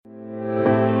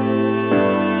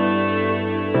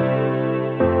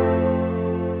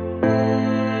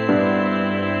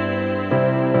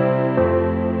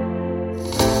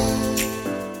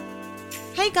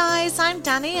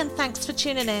I'm Danny, and thanks for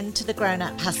tuning in to The Grown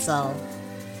Up Hustle.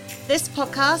 This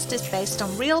podcast is based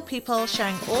on real people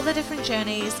sharing all their different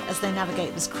journeys as they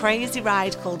navigate this crazy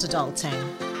ride called adulting.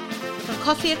 From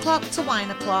coffee o'clock to wine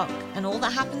o'clock and all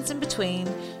that happens in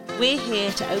between, we're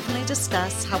here to openly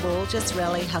discuss how we're all just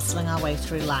really hustling our way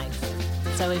through life.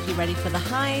 So if you're ready for the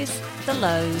highs, the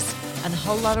lows, and a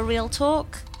whole lot of real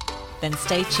talk, then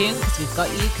stay tuned because we've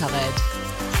got you covered.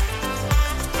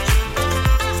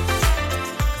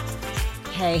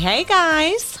 Hey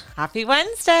guys, happy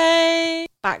Wednesday!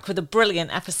 Back with a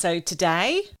brilliant episode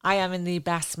today. I am in the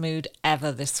best mood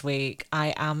ever this week.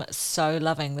 I am so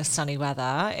loving the sunny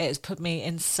weather. It has put me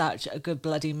in such a good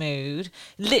bloody mood.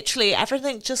 Literally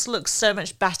everything just looks so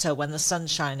much better when the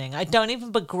sun's shining. I don't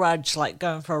even begrudge like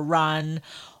going for a run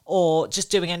or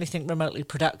just doing anything remotely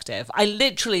productive. I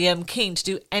literally am keen to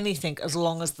do anything as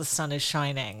long as the sun is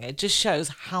shining. It just shows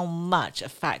how much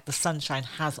effect the sunshine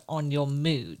has on your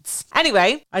moods.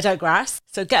 Anyway, I digress.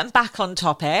 So getting back on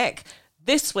topic,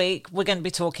 this week we're going to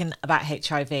be talking about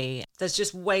HIV. There's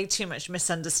just way too much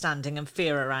misunderstanding and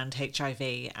fear around HIV,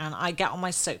 and I get on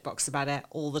my soapbox about it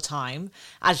all the time,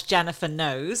 as Jennifer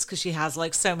knows, because she has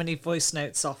like so many voice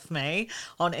notes off me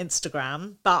on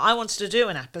Instagram. But I wanted to do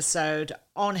an episode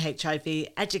on HIV,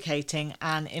 educating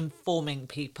and informing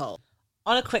people.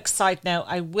 On a quick side note,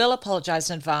 I will apologise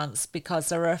in advance because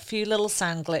there are a few little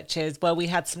sound glitches where we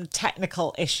had some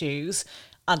technical issues.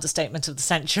 Understatement of the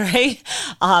century.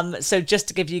 So just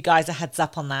to give you guys a heads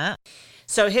up on that.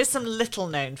 So here's some little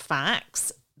known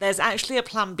facts. There's actually a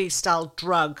Plan B style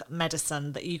drug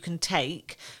medicine that you can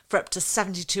take for up to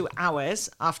 72 hours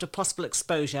after possible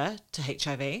exposure to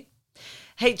HIV.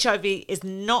 HIV is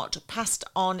not passed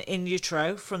on in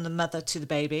utero from the mother to the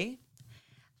baby.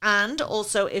 And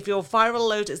also if your viral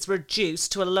load is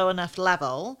reduced to a low enough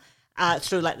level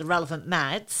through like the relevant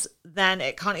meds, then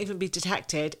it can't even be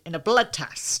detected in a blood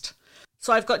test.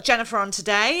 So I've got Jennifer on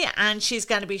today, and she's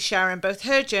going to be sharing both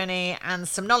her journey and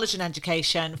some knowledge and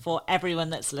education for everyone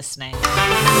that's listening.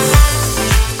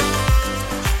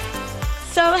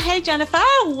 So hey Jennifer,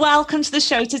 welcome to the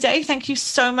show today. Thank you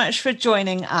so much for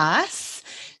joining us.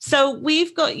 So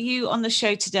we've got you on the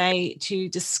show today to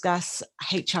discuss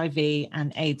HIV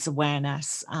and AIDS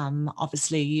awareness.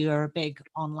 Obviously, you are a big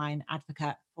online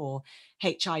advocate for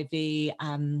HIV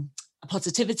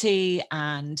positivity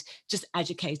and just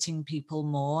educating people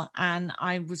more. And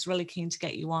I was really keen to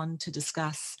get you on to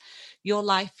discuss your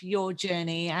life, your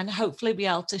journey, and hopefully be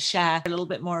able to share a little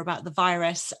bit more about the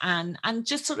virus and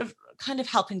just sort of kind of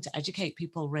helping to educate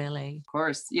people, really. Of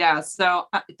course. Yeah. So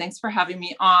thanks for having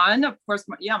me on. Of course,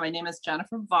 my name is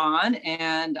Jennifer Vaughn,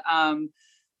 and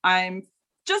I'm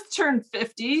just turned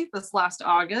 50 this last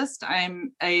August.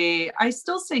 I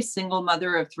still say single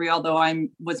mother of three, although I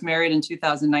was married in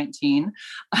 2019,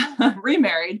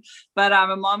 remarried, but I'm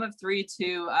a mom of three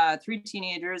to three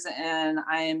teenagers, and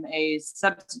I'm a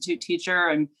substitute teacher.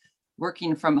 I'm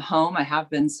working from home. I have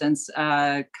been since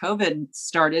COVID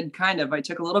started, kind of. I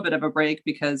took a little bit of a break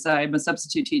because I'm a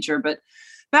substitute teacher, but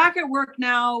back at work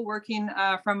now, working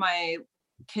from my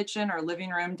kitchen or living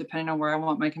room, depending on where I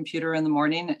want my computer in the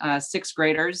morning, sixth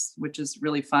graders, which is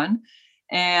really fun.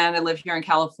 And I live here in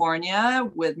California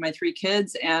with my three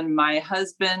kids and my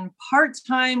husband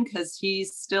part-time because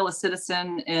he's still a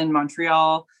citizen in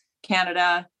Montreal,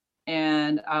 Canada.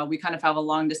 And we kind of have a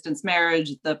long distance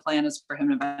marriage. The plan is for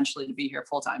him eventually to be here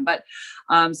full time. But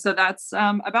so that's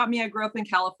about me. I grew up in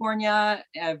California.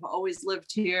 I've always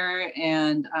lived here.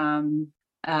 And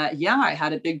I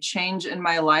had a big change in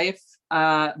my life.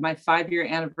 My 5-year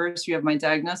anniversary of my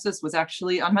diagnosis was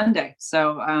actually on Monday.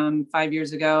 So 5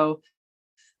 years ago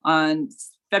on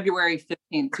February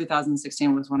 15th,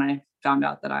 2016 was when I found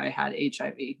out that I had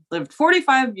HIV. Lived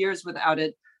 45 years without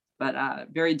it, but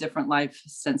very different life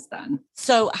since then.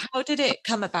 So how did it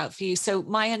come about for you? So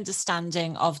my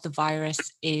understanding of the virus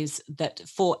is that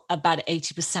for about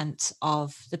 80%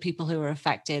 of the people who are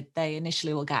affected, they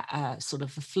initially will get a sort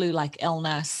of a flu-like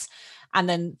illness. And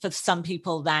then for some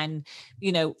people, then,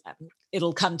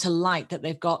 it'll come to light that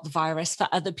they've got the virus. For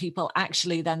other people,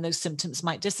 actually, then those symptoms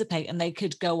might dissipate and they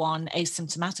could go on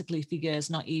asymptomatically for years,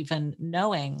 not even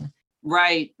knowing.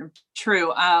 Right.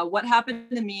 True. What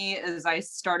happened to me is I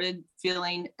started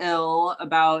feeling ill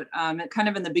about kind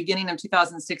of in the beginning of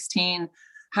 2016,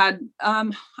 had,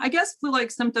 I guess,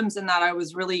 flu-like symptoms in that I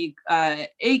was really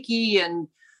achy and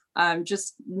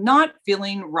just not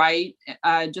feeling right,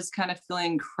 just kind of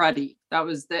feeling cruddy. That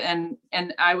was and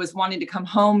I was wanting to come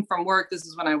home from work. This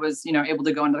is when I was, able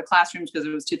to go into the classrooms because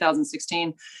it was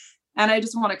 2016. And I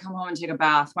just want to come home and take a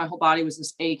bath. My whole body was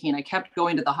just aching. I kept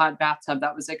going to the hot bathtub.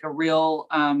 That was like a real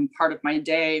part of my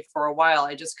day for a while.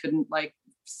 I just couldn't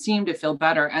seemed to feel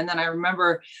better. And then I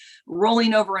remember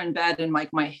rolling over in bed and like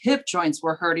my hip joints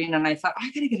were hurting. And I thought, I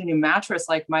got to get a new mattress.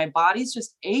 Like my body's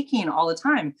just aching all the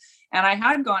time. And I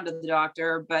had gone to the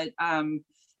doctor, but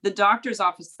the doctor's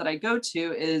office that I go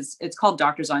to it's called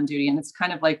Doctors on Duty. And it's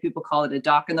kind of like people call it a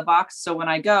doc in the box. So when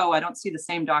I go, I don't see the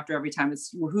same doctor every time.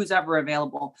 It's who's ever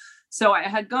available. So I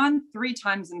had gone 3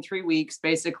 times in 3 weeks,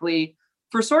 basically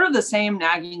for sort of the same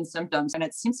nagging symptoms. And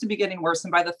it seems to be getting worse.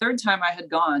 And by the 3rd time I had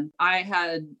gone, I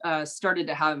had started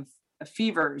to have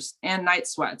fevers and night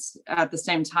sweats at the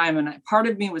same time. And part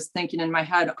of me was thinking in my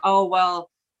head, oh,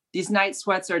 well, these night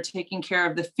sweats are taking care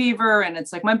of the fever. And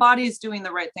it's like, my body is doing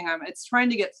the right thing. It's trying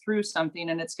to get through something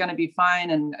and it's going to be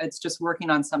fine. And it's just working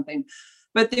on something.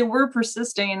 But they were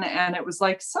persisting. And it was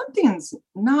like, something's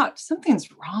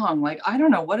wrong. Like, I don't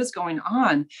know what is going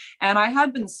on. And I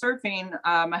had been surfing.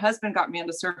 My husband got me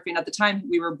into surfing. At the time,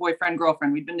 we were boyfriend,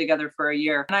 girlfriend. We'd been together for a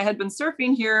year. And I had been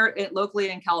surfing here locally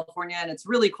in California. And it's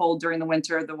really cold during the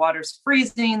winter. The water's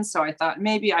freezing. So I thought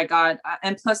maybe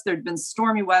and plus there'd been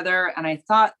stormy weather. And I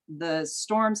thought the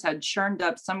storms had churned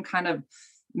up some kind of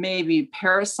maybe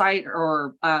parasite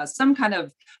or some kind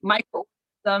of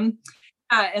microorganism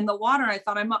in the water. And I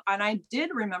thought and I did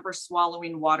remember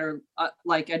swallowing water,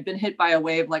 like I'd been hit by a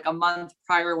wave like a month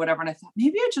prior or whatever. And I thought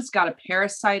maybe I just got a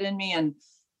parasite in me. And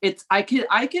I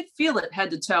could feel it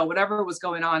head to toe, whatever was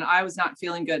going on. I was not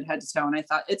feeling good head to toe. And I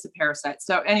thought it's a parasite.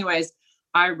 So anyways,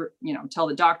 I, tell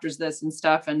the doctors this and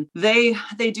stuff, and they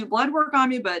do blood work on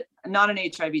me, but not an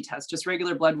HIV test, just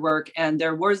regular blood work. And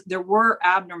there were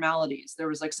abnormalities. There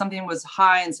was like something was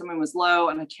high and something was low.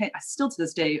 And I still to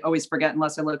this day always forget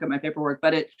unless I look at my paperwork,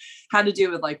 but it had to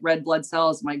do with like red blood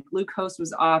cells. My glucose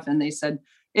was off and they said,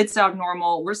 it's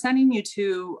abnormal. We're sending you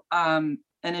to an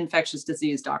infectious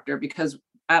disease doctor because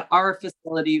at our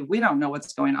facility, we don't know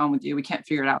what's going on with you. We can't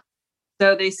figure it out.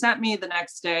 So they sent me the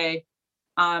next day.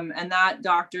 And that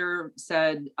doctor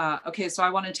said, okay, so I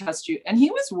want to test you. And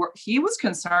he was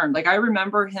concerned. Like, I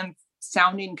remember him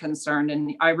sounding concerned.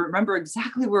 And I remember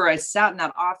exactly where I sat in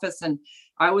that office, and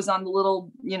I was on the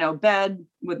little, bed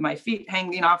with my feet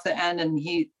hanging off the end. And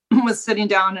he was sitting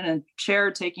down in a chair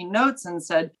taking notes and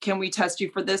said, can we test you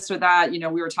for this or that? We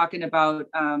were talking about,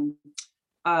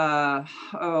 what's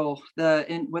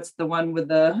the one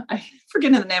with I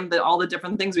forget the name of all the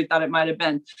different things we thought it might have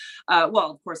been. Well,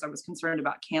 of course I was concerned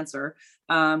about cancer.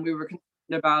 We were concerned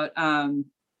about the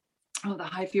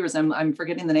high fevers. I'm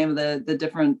forgetting the name of the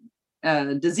different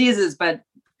diseases, but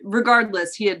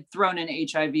regardless, he had thrown in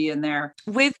HIV in there.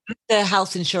 With the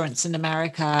health insurance in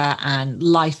America and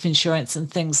life insurance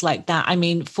and things like that, I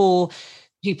mean, for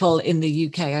people in the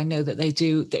UK, I know that they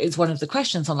do. It's one of the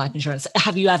questions on life insurance.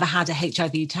 Have you ever had a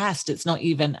HIV test? It's not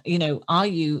even, are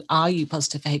you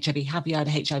positive for HIV? Have you had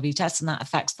a HIV test? And that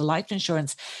affects the life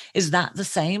insurance. Is that the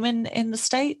same in the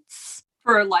States?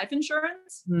 For life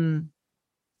insurance?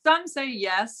 Some say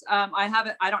yes.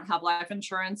 I don't have life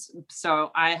insurance,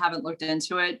 so I haven't looked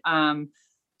into it.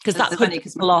 Because that put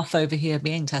people off over here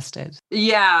being tested.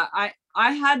 Yeah,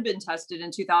 I had been tested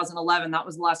in 2011. That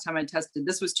was the last time I tested.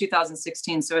 This was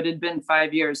 2016, so it had been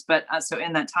 5 years. But so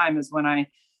in that time is when I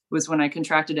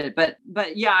contracted it. But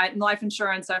yeah, life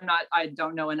insurance, I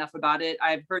don't know enough about it.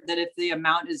 I've heard that if the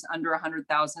amount is under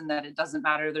 100,000, that it doesn't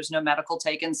matter. There's no medical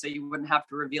taken, so you wouldn't have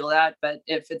to reveal that. But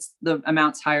if the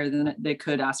amount's higher, then they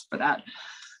could ask for that.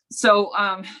 So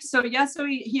he asked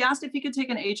if he could take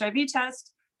an HIV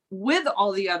test with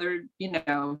all the other,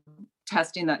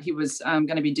 testing that he was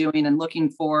going to be doing and looking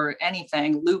for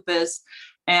anything, lupus.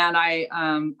 And I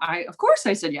of course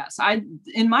I said yes.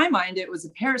 In my mind, it was a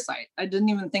parasite. I didn't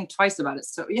even think twice about it.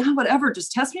 So yeah, whatever,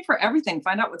 just test me for everything.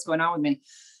 Find out what's going on with me.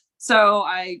 So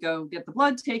I go get the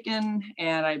blood taken,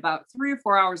 and about 3 or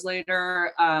 4 hours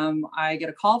later, I get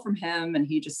a call from him, and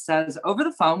he just says over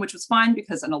the phone, which was fine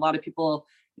because, and a lot of people,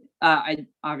 I did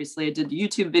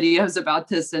YouTube videos about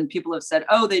this, and people have said,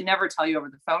 oh, they never tell you over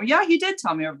the phone. Yeah, he did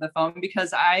tell me over the phone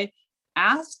because I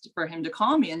asked for him to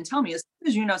call me and tell me, as soon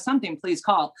as you know something, please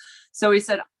call. So he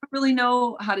said, I don't really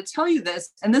know how to tell you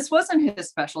this. And this wasn't his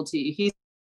specialty. He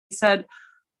said,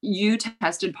 you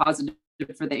tested positive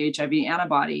for the HIV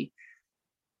antibody.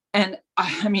 And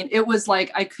I mean, it was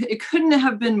like, it couldn't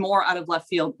have been more out of left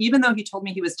field. Even though he told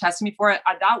me he was testing me for it,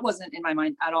 that wasn't in my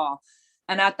mind at all.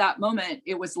 And at that moment,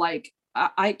 it was like,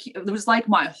 it was like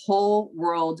my whole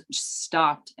world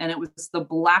stopped. And it was the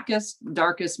blackest,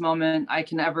 darkest moment I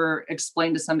can ever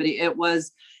explain to somebody. It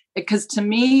was because to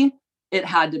me, it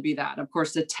had to be that. Of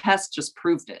course, the test just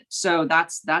proved it. So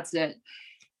that's it.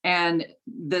 And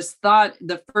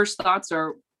the first thoughts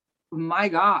are, my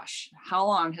gosh, how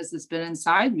long has this been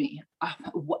inside me?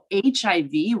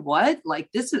 HIV? What? Like,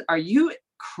 are you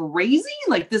crazy?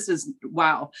 Like, this is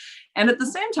wow. And at the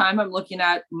same time, I'm looking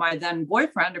at my then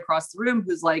boyfriend across the room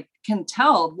who's like, can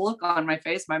tell the look on my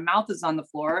face. My mouth is on the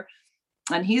floor.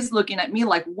 And he's looking at me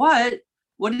like, what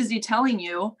is he telling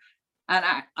you? And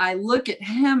I look at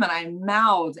him and I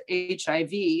mouth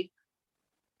HIV.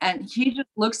 And he just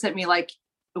looks at me like,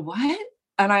 what?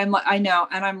 And I'm like, I know.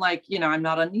 And I'm like, I'm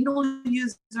not a needle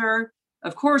user.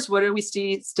 Of course, what do we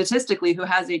see statistically who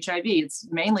has HIV? It's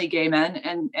mainly gay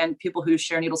men and people who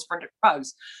share needles for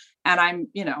drugs. And I'm,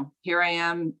 here I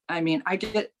am. I mean, I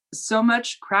get so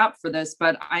much crap for this,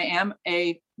 but I am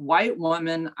a white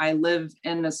woman. I live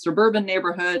in a suburban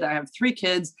neighborhood. I have 3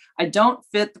 kids. I don't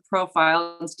fit the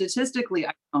profile, and statistically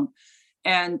I don't.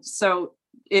 And so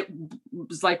it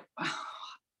was like,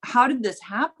 how did this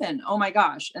happen? Oh my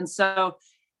gosh. And so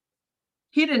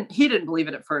he didn't believe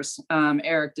it at first.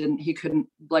 Eric didn't, he couldn't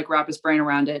like wrap his brain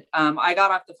around it. I got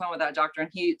off the phone with that doctor and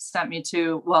he sent me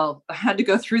I had to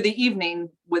go through the evening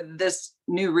with this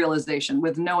new realization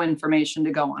with no information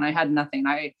to go on. I had nothing.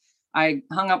 I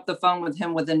hung up the phone with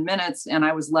him within minutes and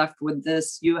I was left with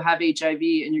this, you have HIV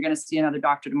and you're going to see another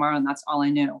doctor tomorrow. And that's all I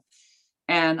knew.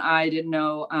 And I didn't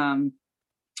know,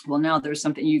 well, now there's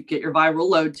something, you get your viral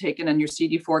load taken and your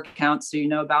CD4 count. So you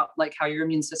know about like how your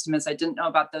immune system is. I didn't know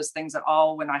about those things at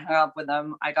all. When I hung up with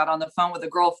them, I got on the phone with a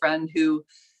girlfriend who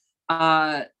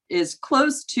is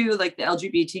close to like the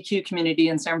LGBTQ community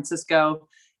in San Francisco.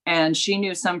 And she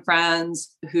knew some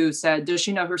friends who said, does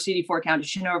she know her CD4 count?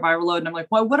 Does she know her viral load? And I'm like,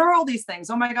 well, what are all these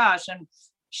things? Oh my gosh. And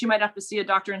she might have to see a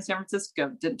doctor in San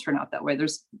Francisco. Didn't turn out that way.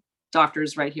 There's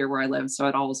doctors right here where I live, so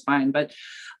it all was fine. But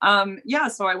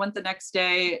so I went the next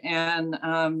day and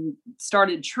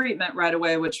started treatment right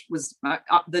away, which was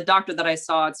the doctor that I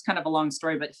saw. It's kind of a long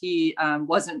story, but he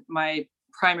wasn't my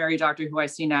primary doctor who I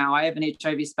see now. I have an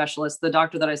HIV specialist. The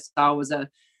doctor that I saw was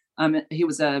he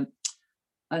was a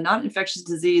not infectious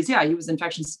disease. Yeah, he was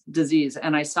infectious disease.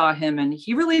 And I saw him and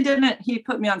he really didn't, he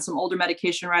put me on some older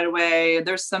medication right away.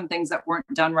 There's some things that weren't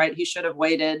done right. He should have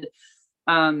waited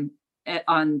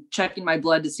on checking my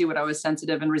blood to see what I was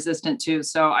sensitive and resistant to.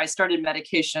 So I started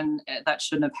medication that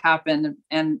shouldn't have happened.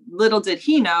 And little did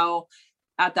he know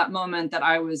at that moment that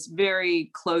I was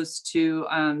very close to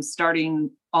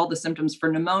starting all the symptoms for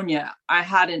pneumonia. I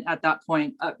hadn't at that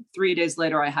point, 3 days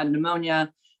later, I had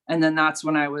pneumonia. And then that's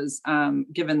when I was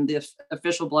given the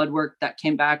official blood work that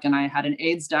came back and I had an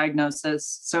AIDS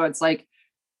diagnosis. So it's like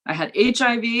I had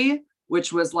HIV,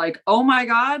 which was like, oh my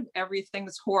God,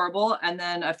 everything's horrible. And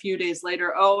then a few days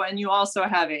later, oh, and you also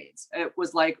have AIDS. It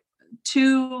was like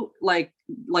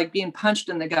like being punched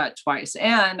in the gut twice.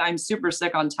 And I'm super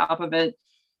sick on top of it.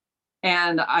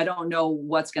 And I don't know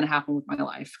what's going to happen with my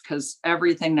life because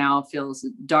everything now feels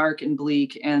dark and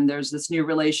bleak. And there's this new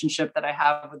relationship that I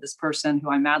have with this person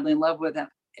who I'm madly in love with. And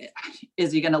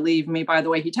is he going to leave me? By the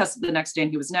way, he tested the next day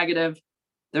and he was negative.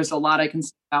 There's a lot I can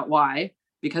say about why,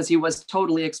 because he was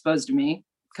totally exposed to me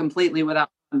completely without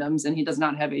condoms and he does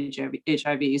not have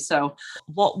HIV. So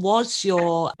what was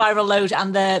your viral load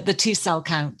and the T cell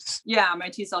counts? Yeah, my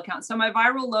T cell count. So my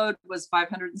viral load was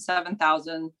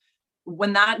 507,000.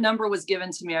 When that number was given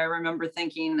to me, I remember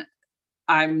thinking,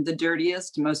 I'm the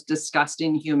dirtiest, most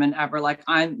disgusting human ever. Like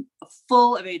I'm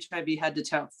full of HIV head to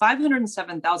toe.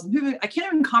 507,000. I can't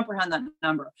even comprehend that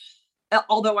number.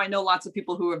 Although I know lots of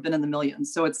people who have been in the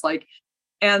millions. So it's like,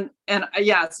 the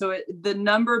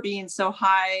number being so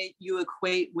high, you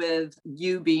equate with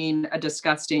you being a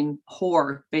disgusting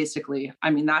whore, basically. I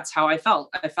mean, that's how I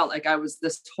felt. I felt like I was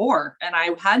this whore and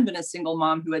I had been a single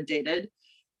mom who had dated.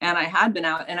 And I had been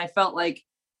out and I felt like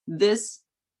this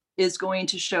is going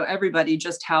to show everybody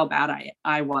just how bad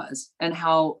I was and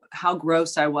how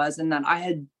gross I was. And that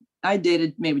I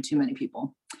dated maybe too many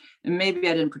people and maybe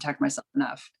I didn't protect myself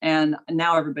enough. And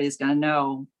now everybody's going to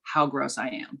know how gross I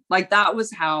am. Like that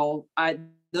was how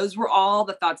those were all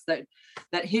the thoughts that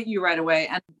hit you right away.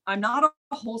 And I'm not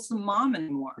a wholesome mom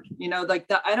anymore.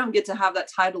 Like I don't get to have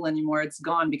that title anymore. It's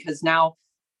gone because now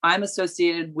I'm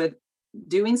associated with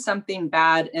doing something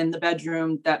bad in the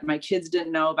bedroom that my kids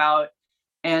didn't know about.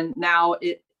 And now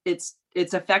it's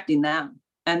affecting them.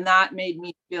 And that made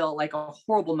me feel like a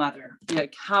horrible mother.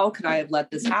 Like, how could I have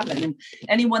let this happen? And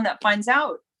anyone that finds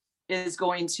out is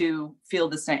going to feel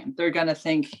the same. They're going to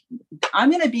think I'm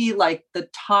going to be like the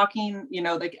talking,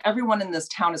 like everyone in this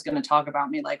town is going to talk about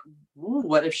me. Like,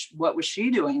 what was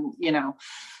she doing?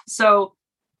 So,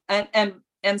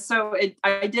 and so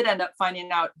I did end up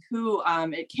finding out who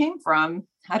it came from.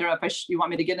 I don't know if you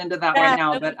want me to get into that right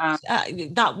now, but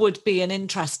that would be an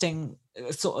interesting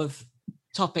sort of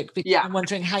topic because I'm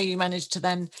wondering how you managed to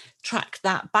then track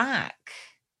that back.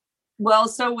 Well,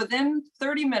 so within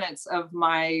 30 minutes of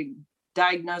my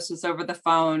diagnosis over the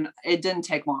phone, it didn't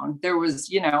take long. There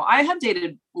was, I had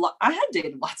dated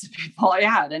lots of people.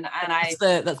 And that's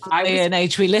the I day was and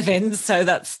age we live in, so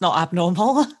that's not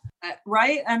abnormal.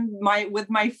 right. And with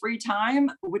my free time,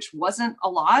 which wasn't a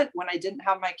lot when I didn't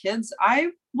have my kids,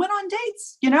 I went on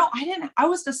dates. I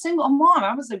was a single mom.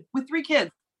 I was with 3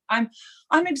 kids. I'm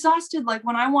exhausted. Like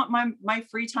when I want my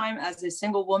free time as a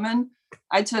single woman,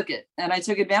 I took it and I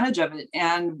took advantage of it.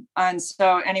 And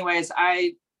so anyways,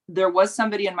 there was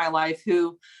somebody in my life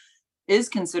who is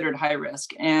considered high risk,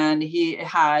 and he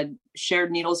had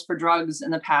shared needles for drugs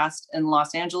in the past in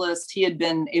Los Angeles. He had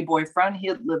been a boyfriend. He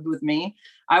had lived with me.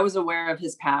 I was aware of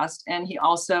his past, and he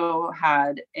also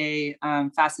had a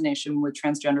fascination with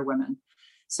transgender women.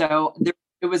 So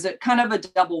it was a kind of a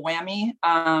double whammy.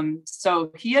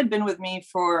 So he had been with me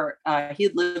he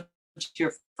had lived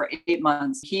here for 8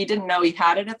 months. He didn't know he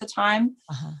had it at the time.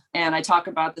 And I talk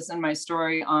about this in my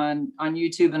story on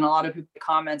YouTube, and a lot of people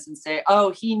comments and say,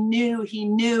 oh, he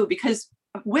knew, because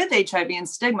with HIV and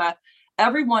stigma,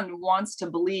 everyone wants to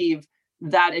believe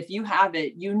that if you have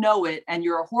it, you know it, and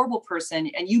you're a horrible person,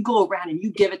 and you go around and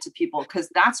you give it to people, because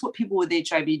that's what people with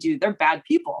HIV do. They're bad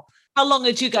people. How long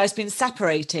had you guys been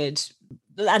separated?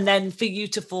 And then for you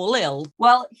to fall ill?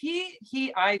 Well,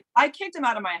 I kicked him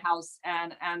out of my house,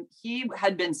 and he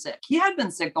had been sick. He had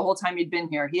been sick the whole time he'd been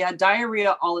here. He had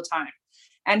diarrhea all the time,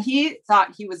 and he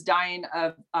thought he was dying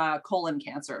of colon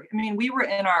cancer. I mean, we were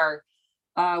in our,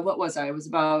 what was I?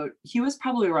 He was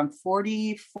probably around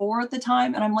 44 at the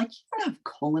time. And I'm like, you don't have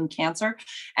colon cancer.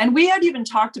 And we had even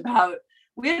talked about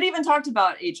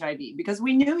HIV because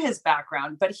we knew his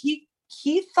background, but he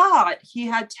thought he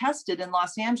had tested in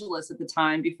Los Angeles at the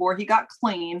time before he got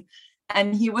clean,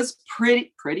 and he was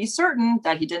pretty certain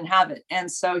that he didn't have it. And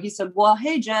so he said, well,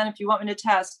 hey, Jen, if you want me to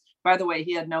test. By the way,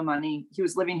 he had no money. He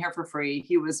was living here for free.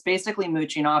 He was basically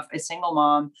mooching off a single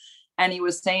mom. And he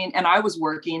was saying, and I was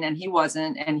working and he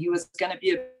wasn't, and he was going to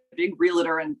be a big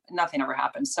realtor, and nothing ever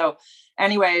happened. So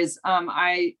anyways,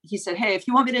 he said, hey, if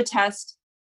you want me to test,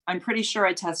 I'm pretty sure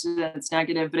I tested it, it's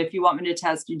negative, but if you want me to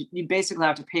test, you basically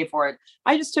have to pay for it.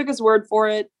 I just took his word for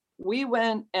it. We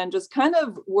went and just kind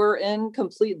of were in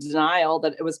complete denial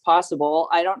that it was possible.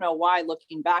 I don't know why,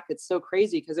 looking back, it's so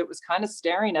crazy, because it was kind of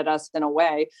staring at us in a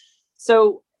way.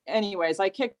 So anyways, I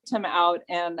kicked him out,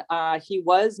 and he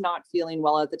was not feeling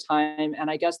well at the time. And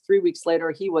I guess 3 weeks later,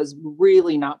 he was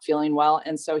really not feeling well.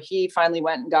 And so he finally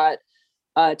went and got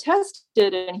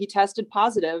tested, and he tested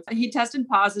positive.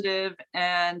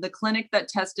 And the clinic that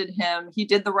tested him, he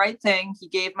did the right thing. He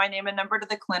gave my name and number to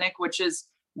the clinic, which is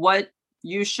what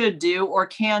you should do or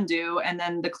can do. And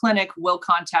then the clinic will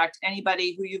contact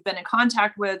anybody who you've been in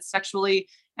contact with sexually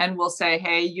and will say,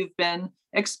 hey, you've been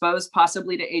exposed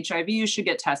possibly to HIV, you should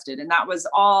get tested. And that was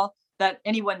all that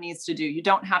anyone needs to do. You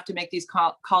don't have to make these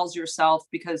calls yourself,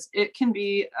 because it can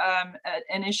be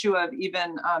an issue of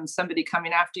even somebody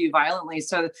coming after you violently.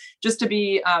 So just to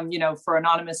be, for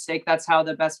anonymous sake, that's how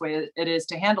the best way it is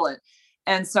to handle it.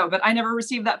 And so, but I never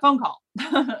received that phone call.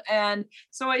 And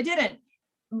so I didn't.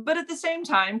 But at the same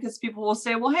time, because people will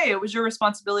say, well, hey, it was your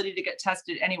responsibility to get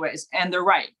tested anyways. And they're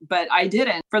right. But I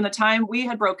didn't. From the time we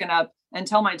had broken up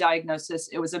until my diagnosis,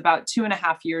 it was about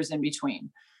 2.5 years in between.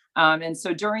 And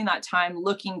so during that time,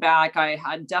 looking back, I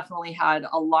had definitely had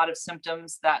a lot of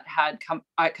symptoms that had come,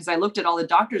 because I looked at all the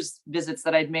doctor's visits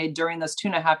that I'd made during those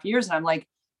 2.5 years. And I'm like,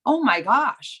 oh my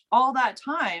gosh, all that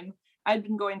time I'd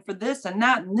been going for this and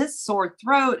that, and this sore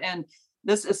throat, and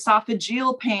this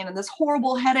esophageal pain, and this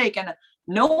horrible headache. And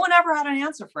no one ever had an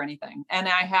answer for anything. And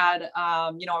I had,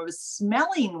 I was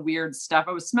smelling weird stuff.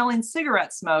 I was smelling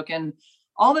cigarette smoke and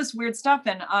all this weird stuff.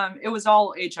 And it was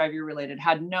all HIV related.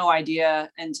 Had no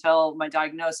idea until my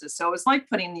diagnosis. So it was like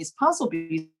putting these puzzle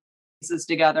pieces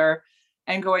together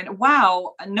and going,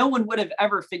 wow, no one would have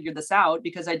ever figured this out,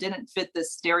 because I didn't fit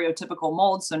this stereotypical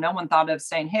mold. So no one thought of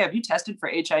saying, hey, have you tested for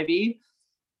HIV?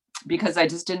 Because I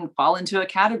just didn't fall into a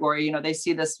category. They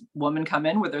see this woman come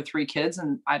in with her 3 kids,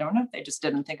 and I don't know, they just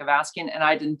didn't think of asking, and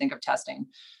I didn't think of testing.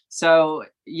 So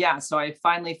so I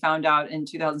finally found out in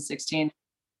 2016.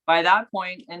 By that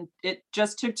point, and it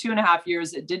just took 2.5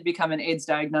 years, it did become an AIDS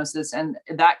diagnosis. And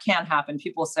that can happen.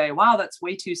 People say, wow, that's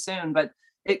way too soon, but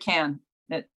it can.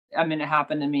 It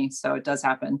happened to me. So it does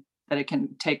happen that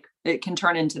it can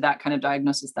turn into that kind of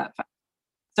diagnosis that fast.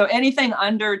 So anything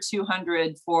under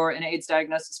 200 for an AIDS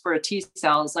diagnosis for a T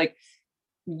cells, like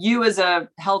you as a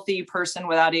healthy person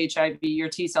without HIV, your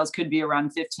T cells could be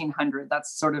around 1,500.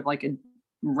 That's sort of like a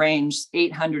range,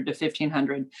 800 to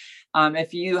 1,500.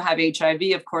 If you have HIV,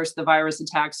 of course, the virus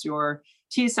attacks your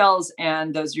T cells,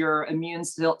 and those your immune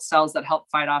cells that help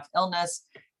fight off illness.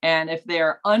 And if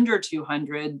they're under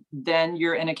 200, then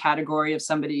you're in a category of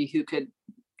somebody who could,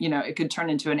 it could turn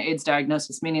into an AIDS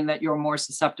diagnosis, meaning that you're more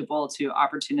susceptible to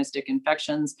opportunistic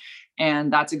infections.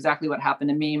 And that's exactly what happened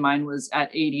to me. Mine was at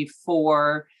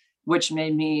 84, which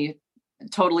made me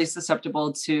totally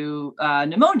susceptible to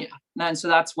pneumonia. And so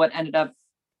that's what ended up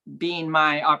being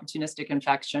my opportunistic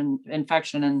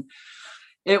infection. And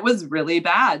it was really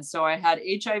bad. So I had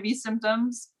HIV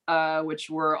symptoms, which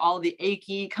were all the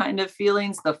achy kind of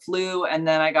feelings, the flu, and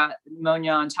then I got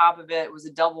pneumonia on top of it. It was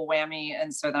a double whammy.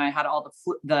 And so then I had all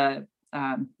the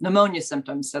pneumonia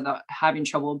symptoms. So having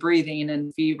trouble breathing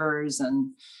and fevers,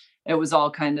 and it was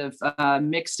all kind of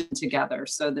mixed in together.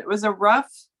 So it was a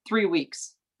rough 3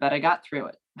 weeks, but I got through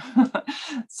it.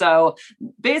 So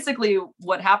basically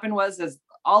what happened was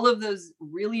all of those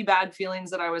really bad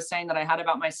feelings that I was saying that I had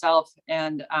about myself,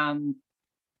 and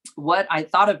what I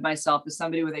thought of myself as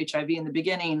somebody with HIV in the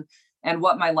beginning, and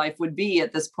what my life would be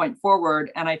at this point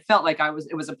forward. And I felt like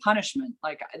it was a punishment.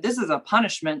 Like, this is a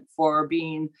punishment for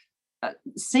being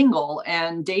single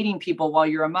and dating people while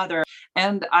you're a mother.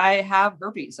 And I have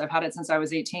herpes. I've had it since I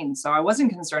was 18. So I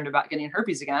wasn't concerned about getting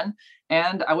herpes again.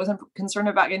 And I wasn't concerned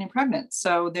about getting pregnant.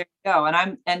 So there you go.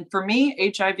 And for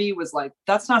me, HIV was like,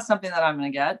 that's not something that I'm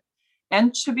going to get.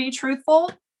 And to be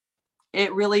truthful,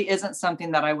 it really isn't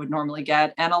something that I would normally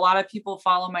get. And a lot of people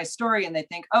follow my story and they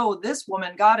think, oh, this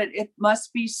woman got it. It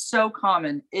must be so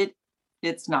common.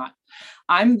 It's not.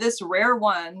 I'm this rare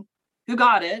one who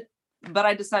got it, but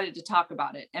I decided to talk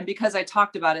about it. And because I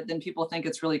talked about it, then people think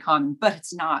it's really common, but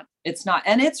it's not. It's not.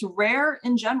 And it's rare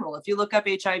in general. If you look up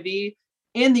HIV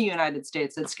in the United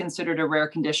States, it's considered a rare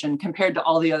condition compared to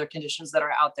all the other conditions that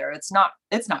are out there. It's not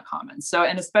common. So,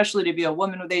 and especially to be a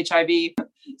woman with HIV.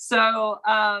 So,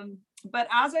 but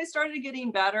as I started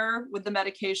getting better with the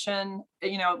medication,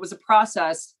 it was a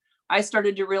process. I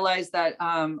started to realize that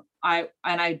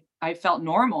I felt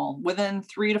normal. Within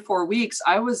 3 to 4 weeks,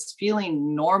 I was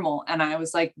feeling normal. And I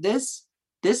was like, this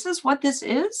is what this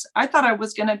is. I thought I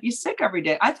was going to be sick every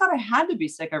day. I thought I had to be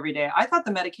sick every day. I thought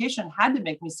the medication had to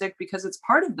make me sick because it's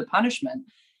part of the punishment.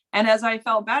 And as I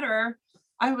felt better,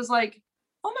 I was like,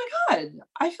 oh my God,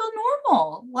 I feel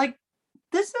normal. Like,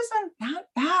 this isn't that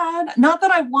bad. Not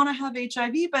that I want to have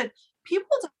HIV, but people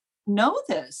don't know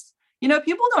this.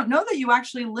 People don't know that you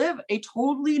actually live a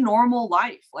totally normal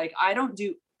life. Like, I don't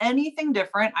do anything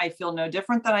different. I feel no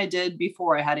different than I did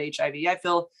before I had HIV. I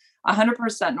feel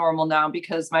 100% normal now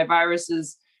because my virus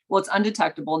it's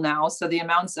undetectable now. So the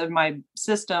amounts of my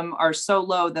system are so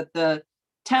low that the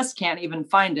test can't even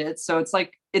find it. So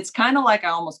it's kind of like I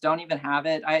almost don't even have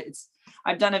it.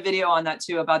 I've done a video on that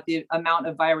too, about the amount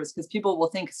of virus, because people will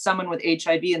think someone with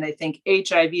HIV and they think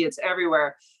HIV, it's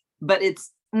everywhere, but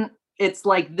it's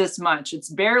like this much. It's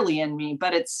barely in me,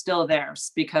 but it's still there,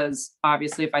 because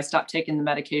obviously if I stop taking the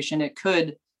medication, it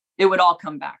would all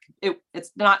come back. It's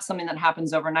not something that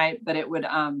happens overnight, but it would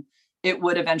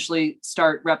eventually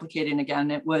start replicating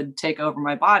again. It would take over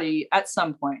my body at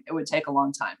some point. It would take a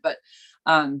long time, but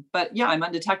yeah, I'm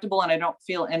undetectable and I don't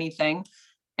feel anything.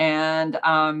 And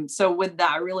so with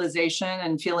that realization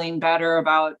and feeling better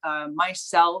about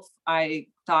myself, I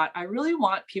thought I really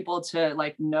want people to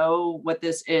know what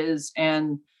this is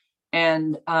and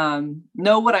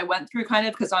know what I went through, kind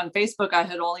of, because on Facebook, I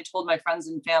had only told my friends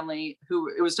and family,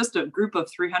 it was just a group of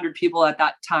 300 people at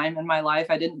that time in my life.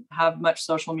 I didn't have much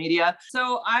social media.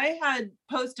 So I had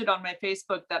posted on my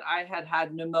Facebook that I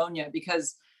had pneumonia,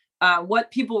 because what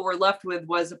people were left with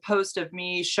was a post of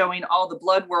me showing all the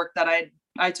blood work that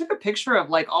I took a picture of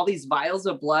all these vials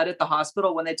of blood at the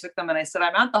hospital when they took them. And I said,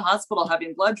 I'm at the hospital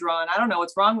having blood drawn. I don't know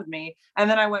what's wrong with me. And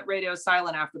then I went radio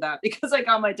silent after that, because I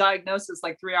got my diagnosis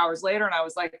 3 hours later. And I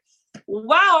was like,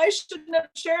 wow, I shouldn't have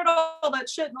shared all that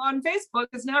shit on Facebook,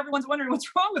 because now everyone's wondering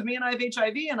what's wrong with me and I have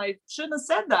HIV and I shouldn't have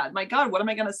said that. My God, what am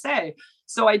I going to say?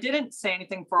 So I didn't say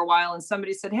anything for a while. And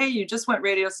somebody said, hey, you just went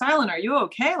radio silent. Are you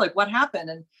okay? What happened?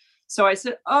 And so I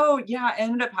said, oh yeah, I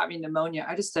ended up having pneumonia.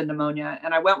 I just said pneumonia.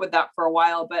 And I went with that for a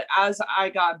while, but as I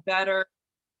got better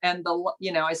and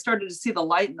I started to see the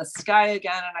light in the sky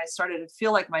again, and I started to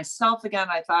feel like myself again,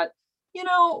 I thought,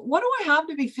 what do I have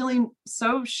to be feeling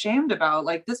so shamed about?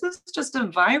 This is just a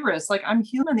virus. I'm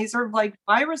human. These are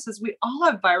viruses. We all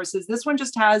have viruses. This one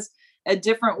just has a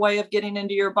different way of getting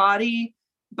into your body,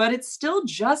 but it's still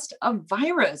just a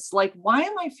virus. Why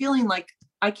am I feeling like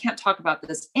I can't talk about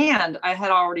this? And I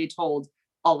had already told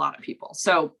a lot of people.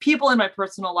 So people in my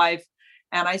personal life,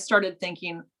 and I started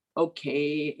thinking,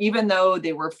 okay, even though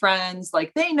they were friends,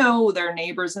 they know their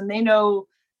neighbors and they know,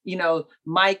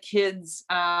 my kids,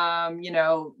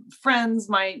 friends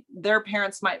their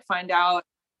parents might find out.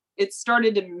 it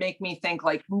started to make me think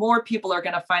like more people are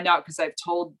going to find out because I've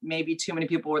told maybe too many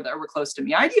people that were close to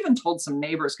me. I'd even told some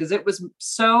neighbors because it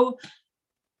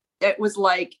was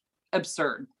like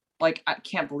absurd. Like, I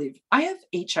can't believe I have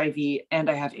HIV and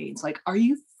I have AIDS. Like, are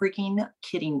you freaking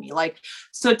kidding me? Like,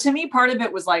 so to me, part of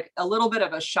it was like a little bit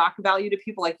of a shock value to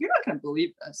people. Like, you're not going to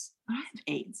believe this. I have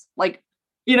AIDS. Like,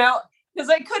 because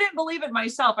I couldn't believe it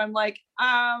myself. I'm like,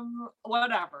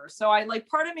 whatever. So I like,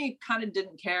 part of me kind of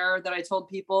didn't care that I told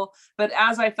people, but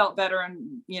as I felt better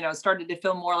and, started to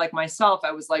feel more like myself,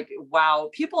 I was like,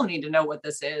 wow, people need to know what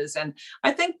this is. And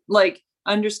I think like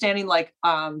understanding like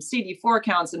CD4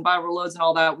 counts and viral loads and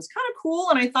all that was kind of cool.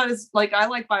 And I thought it's like, I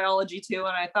like biology too.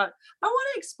 And I thought I want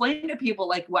to explain to people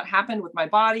like what happened with my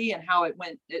body and how it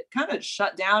kind of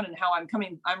shut down and how I'm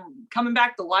coming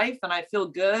back to life and I feel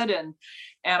good and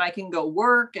I can go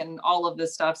work and all of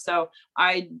this stuff. So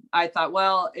I thought,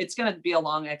 well, it's going to be a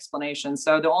long explanation.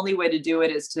 So the only way to do it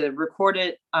is to record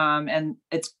it. And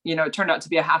it's, it turned out to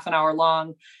be a half an hour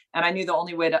long. And I knew the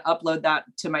only way to upload that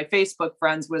to my Facebook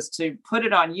friends was to put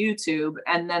it on YouTube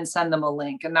and then send them a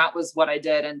link. And that was what I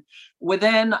did. And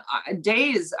within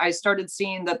days, I started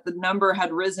seeing that the number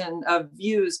had risen of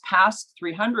views past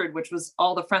 300, which was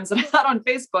all the friends that I had on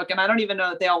Facebook. And I don't even know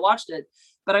that they all watched it.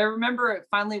 But I remember it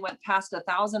finally went past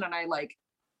 1,000 and I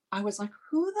was like,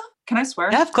 can I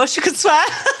swear? Yeah, of course you can swear.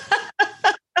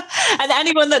 And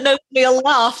anyone that knows me will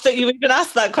laugh that you even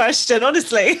asked that question,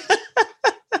 honestly.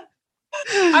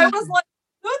 I was like,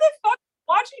 who the fuck is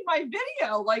watching my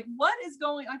video? Like, what is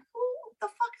going on? Who the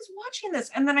fuck is watching this?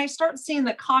 And then I start seeing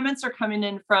the comments are coming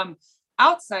in from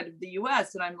outside of the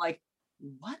US. And I'm like,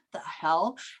 what the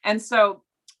hell? And so,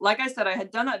 like I said, I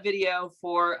had done that video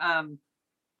for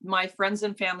my friends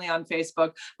and family on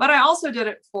Facebook, but I also did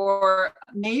it for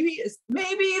maybe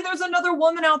there's another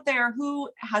woman out there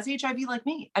who has HIV like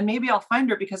me, and maybe I'll find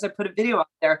her because I put a video out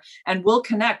there and we'll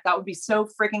connect. That would be so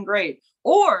freaking great.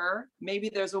 Or maybe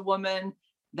there's a woman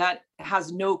that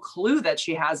has no clue that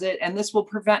she has it, and this will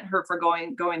prevent her from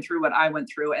going through what I went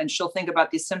through, and she'll think about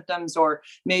these symptoms, or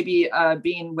maybe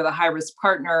being with a high-risk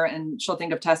partner, and she'll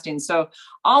think of testing. So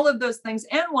all of those things,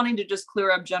 and wanting to just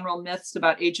clear up general myths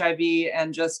about HIV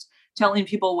and just telling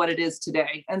people what it is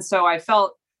today. And so I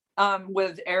felt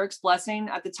with Eric's blessing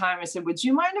at the time, I said, would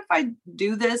you mind if I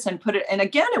do this and put it? And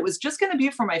again, it was just going to be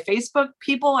for my Facebook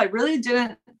people. I really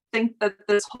didn't think that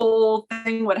this whole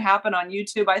thing would happen on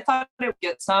YouTube. I thought it would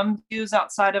get some views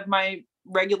outside of my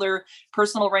regular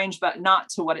personal range, but not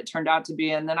to what it turned out to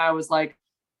be. And then I was like,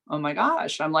 oh my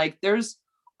gosh, I'm like, there's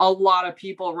a lot of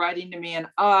people writing to me and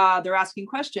they're asking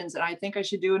questions. And I think I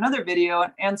should do another video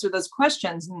and answer those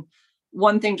questions. And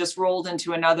one thing just rolled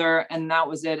into another, and that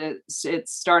was it. It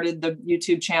started the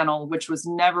YouTube channel, which was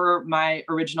never my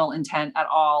original intent at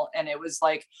all. And it was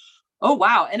like, oh,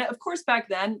 wow. And of course, back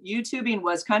then, YouTubing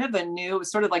was kind of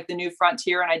sort of like the new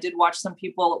frontier. And I did watch some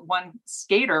people, one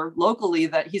skater locally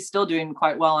that he's still doing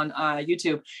quite well on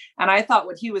YouTube. And I thought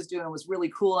what he was doing was really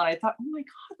cool. And I thought, oh my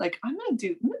God, like I'm going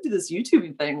to do this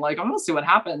YouTubing thing. Like I'm going to see what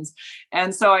happens.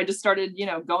 And so I just started,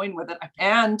 going with it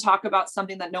and talk about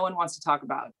something that no one wants to talk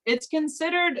about. It's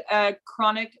considered a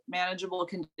chronic manageable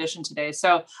condition today.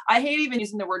 So I hate even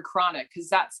using the word chronic because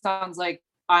that sounds like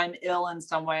I'm ill in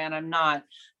some way, and I'm not.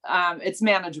 It's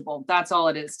manageable. That's all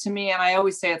it is to me. And I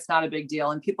always say it's not a big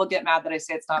deal. And people get mad that I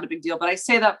say it's not a big deal, but I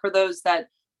say that for those that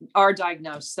are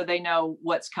diagnosed, so they know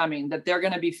what's coming, that they're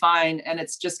going to be fine. And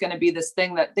it's just going to be this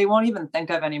thing that they won't even think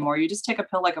of anymore. You just take a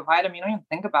pill like a vitamin. You don't even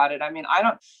think about it. I mean,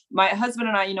 my husband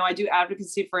and I, I do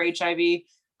advocacy for HIV.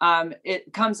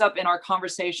 It comes up in our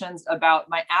conversations about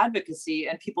my advocacy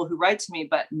and people who write to me,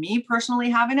 but me personally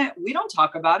having it, we don't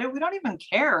talk about it. We don't even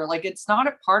care. Like, it's not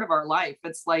a part of our life.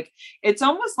 It's like, it's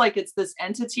almost like it's this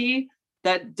entity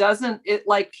that it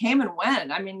like came and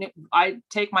went. I mean, I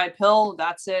take my pill,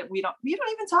 that's it. We don't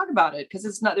even talk about it because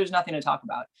there's nothing to talk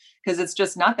about because it's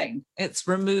just nothing. It's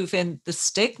removing the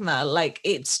stigma. Like,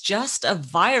 it's just a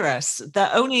virus.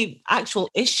 The only actual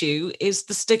issue is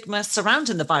the stigma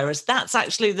surrounding the virus. That's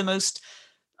actually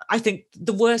I think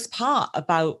the worst part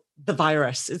about the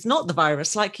virus. It's not the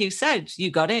virus. Like you said, you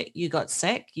got it, you got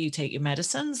sick, you take your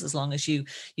medicines as long as you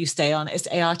stay on. It's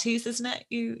ARTs, isn't it?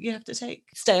 You have to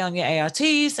stay on your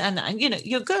ARTs and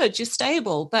you're good, you're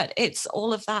stable, but it's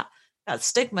all of that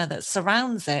stigma that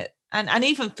surrounds it. And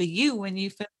even for you, when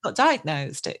you got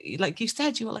diagnosed, like you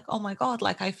said, you were like, oh my God,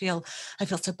 like I feel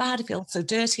so bad. I feel so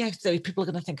dirty. People are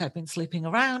going to think I've been sleeping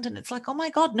around. And it's like, oh my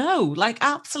God, no, like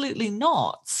absolutely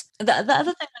not. The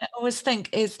other thing I always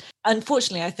think is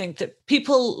unfortunately, I think that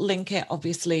people link it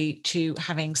obviously to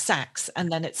having sex.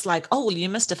 And then it's like, oh, well, you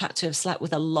must have had to have slept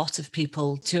with a lot of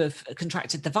people to have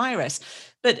contracted the virus.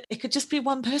 But it could just be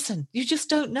one person. You just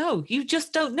don't know. You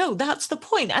just don't know. That's the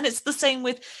point. And it's the same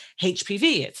with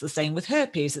HPV. It's the same with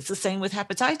herpes. It's the same with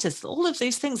hepatitis. All of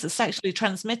these things are sexually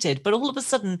transmitted. But all of a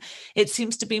sudden, it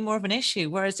seems to be more of an issue.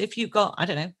 Whereas if you've got, I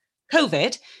don't know,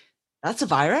 COVID, that's a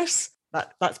virus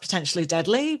that's potentially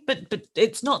deadly, but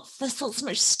it's not, there's not so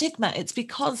much stigma. It's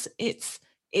because it's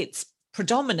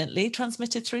predominantly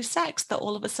transmitted through sex that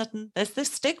all of a sudden there's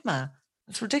this stigma.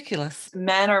 It's ridiculous.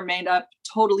 Men are made up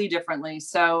totally differently.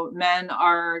 So men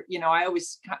are,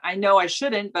 I know I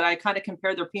shouldn't, but I kind of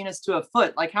compare their penis to a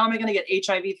foot. Like, how am I going to get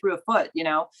HIV through a foot,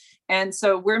 And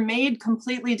so we're made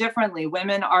completely differently.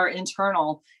 Women are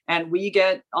internal and we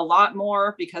get a lot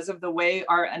more because of the way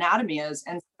our anatomy is.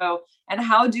 And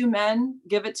how do men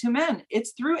give it to men?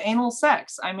 It's through anal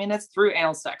sex. I mean, it's through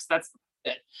anal sex. That's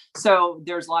it. So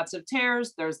there's lots of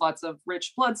tears. There's lots of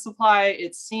rich blood supply.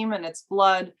 It's semen, it's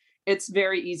blood. It's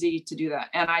very easy to do that.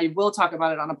 And I will talk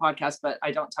about it on a podcast, but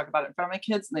I don't talk about it in front of my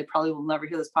kids and they probably will never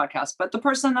hear this podcast. But the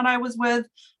person that I was with,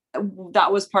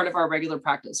 that was part of our regular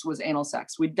practice, was anal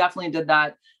sex. We definitely did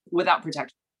that without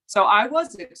protection. So I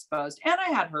was exposed and I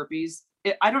had herpes.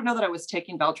 I don't know that I was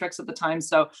taking Valtrex at the time.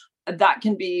 So that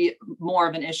can be more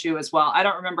of an issue as well. I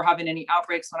don't remember having any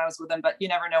outbreaks when I was with them, but you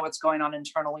never know what's going on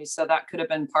internally. So that could have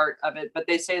been part of it. But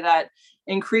they say that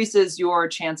increases your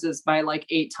chances by like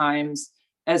 8 times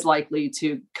as likely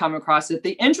to come across it.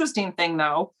 The interesting thing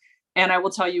though, and I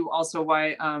will tell you also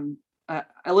why,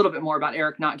 a little bit more about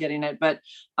Eric not getting it, but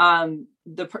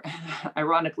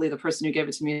ironically, the person who gave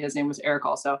it to me, his name was Eric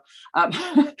also.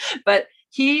 But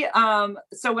he,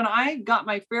 so when I got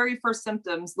my very first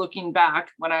symptoms, looking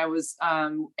back when I was,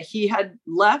 he had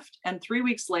left, and 3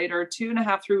 weeks later,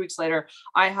 2.5, 3 weeks later,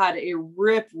 I had a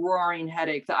rip roaring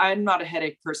headache that I'm not a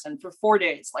headache person for 4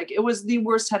 days. Like, it was the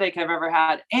worst headache I've ever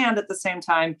had. And at the same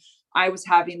time, I was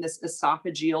having this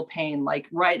esophageal pain, like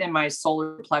right in my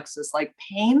solar plexus, like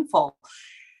painful.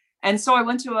 And so I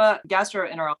went to a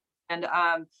gastroenterologist and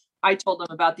I told him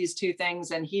about these 2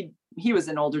 things. And he was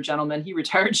an older gentleman. He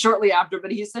retired shortly after,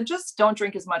 but he said, just don't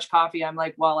drink as much coffee. I'm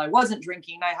like, well, I wasn't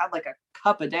drinking. I had like a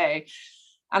cup a day.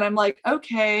 And I'm like,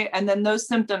 okay. And then those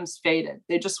symptoms faded.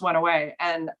 They just went away.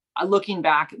 And looking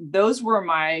back, those were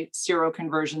my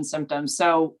seroconversion symptoms.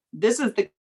 So this is the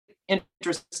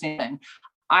interesting thing.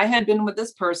 I had been with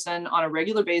this person on a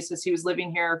regular basis. He was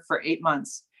living here for 8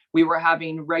 months. We were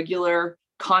having regular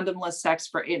condomless sex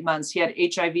for 8 months. He had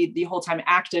HIV the whole time,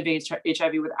 active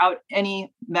HIV without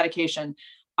any medication.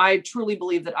 I truly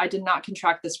believe that I did not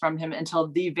contract this from him until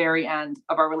the very end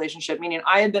of our relationship, meaning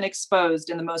I had been exposed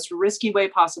in the most risky way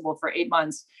possible for 8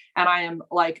 months. And I am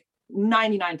like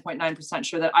 99.9%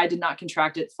 sure that I did not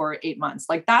contract it for 8 months.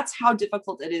 Like, that's how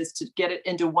difficult it is to get it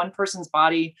into one person's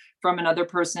body from another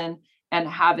person and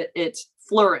have it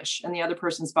flourish in the other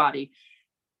person's body.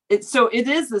 So it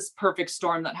is this perfect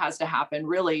storm that has to happen,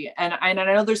 really. And I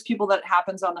know there's people that it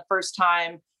happens on the first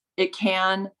time. It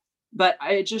can, but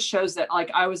it just shows that like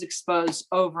I was exposed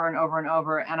over and over and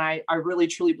over. And I really,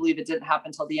 truly believe it didn't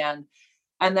happen till the end.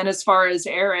 And then as far as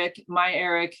Eric, my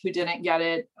Eric, who didn't get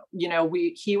it,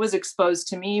 he was exposed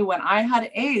to me when I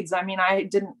had AIDS. I mean, I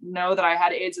didn't know that I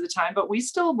had AIDS at the time, but we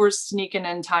still were sneaking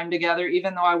in time together,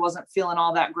 even though I wasn't feeling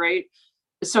all that great.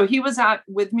 So he was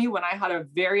with me when I had a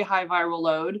very high viral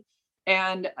load.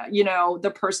 And,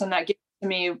 the person that gave it to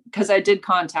me, because I did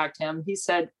contact him, he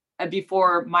said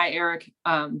before my Eric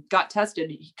got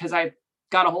tested, because I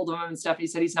got a hold of him and stuff, he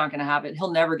said, he's not going to have it.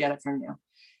 He'll never get it from you.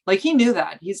 Like, he knew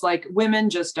that. He's like, women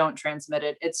just don't transmit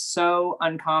it. It's so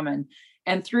uncommon.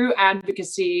 And through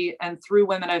advocacy and through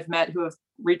women I've met who have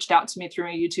reached out to me through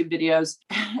my YouTube videos,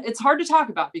 it's hard to talk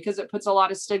about because it puts a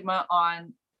lot of stigma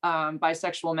on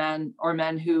bisexual men or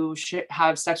men who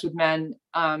have sex with men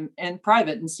in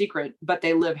private and secret, but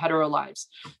they live hetero lives.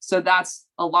 So that's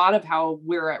a lot of how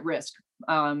we're at risk.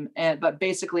 But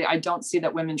basically, I don't see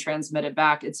that women transmit it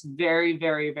back. It's very,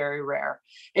 very, very rare.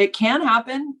 It can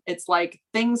happen. It's like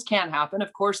things can happen.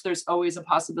 Of course, there's always a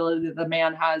possibility that the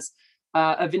man has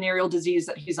a venereal disease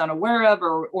that he's unaware of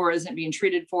or isn't being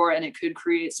treated for, and it could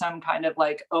create some kind of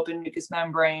like open mucous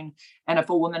membrane. And if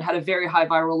a woman had a very high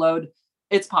viral load,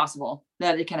 it's possible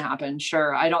that it can happen.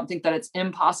 Sure. I don't think that it's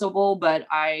impossible, but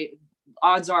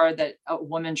odds are that a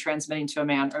woman transmitting to a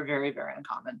man are very, very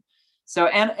uncommon. So,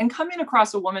 and coming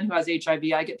across a woman who has HIV,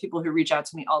 I get people who reach out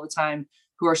to me all the time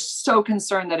who are so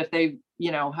concerned that if they,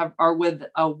 are with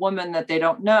a woman that they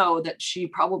don't know, that she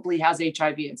probably has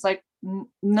HIV. It's like,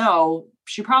 no,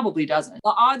 she probably doesn't.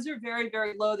 The odds are very,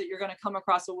 very low that you're going to come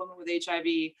across a woman with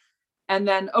HIV And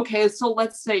then, okay, so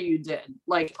let's say you did,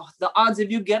 like, the odds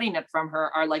of you getting it from her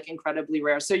are like incredibly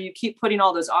rare. So you keep putting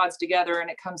all those odds together and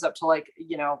it comes up to like,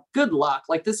 good luck.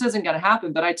 Like this isn't going to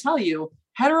happen. But I tell you,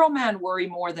 hetero men worry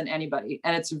more than anybody.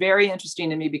 And it's very interesting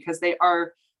to me because they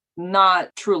are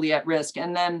not truly at risk.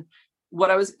 And then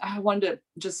I wanted to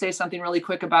just say something really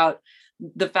quick about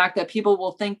the fact that people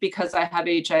will think because I have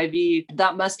HIV,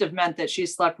 that must have meant that she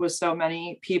slept with so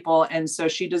many people. And so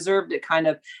she deserved it kind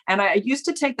of. And I used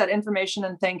to take that information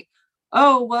and think,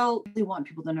 oh, well, they want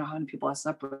people to know how many people I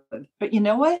slept with. But you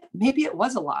know what? Maybe it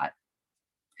was a lot.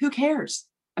 Who cares?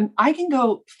 I can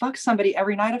go fuck somebody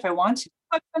every night if I want to.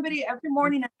 Fuck somebody every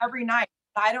morning and every night.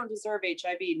 I don't deserve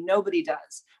HIV. Nobody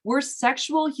does. We're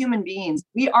sexual human beings.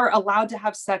 We are allowed to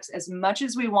have sex as much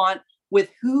as we want with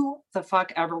who the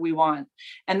fuck ever we want.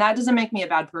 And that doesn't make me a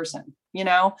bad person,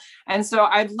 And so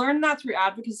I've learned that through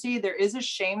advocacy. There is a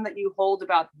shame that you hold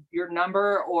about your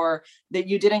number or that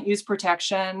you didn't use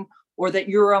protection or that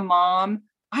you're a mom.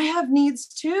 I have needs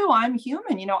too. I'm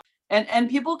human, and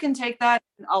people can take that.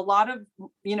 A lot of,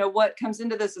 what comes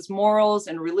into this is morals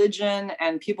and religion,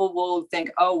 and people will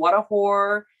think, oh, what a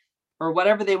whore, or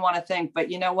whatever they want to think.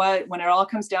 But you know what? When it all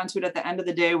comes down to it, at the end of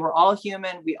the day, we're all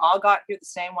human. We all got here the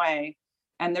same way.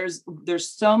 And there's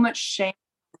so much shame,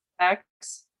 sex,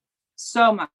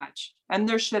 so much, and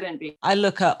there shouldn't be. I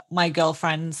look at my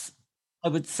girlfriends, I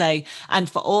would say, and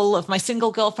for all of my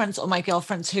single girlfriends or my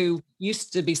girlfriends who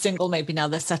used to be single, maybe now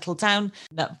they're settled down,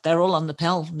 they're all on the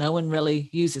pill. No one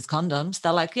really uses condoms.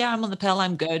 They're like, yeah, I'm on the pill.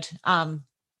 I'm good.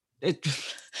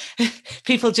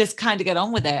 People just kind of get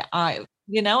on with it.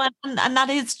 And that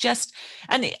is just,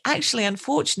 and actually,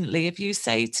 unfortunately, if you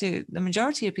say to the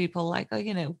majority of people, like, oh,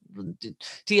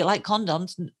 do you like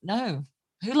condoms? No.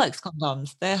 Who likes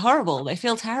condoms? They're horrible. They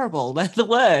feel terrible. They're the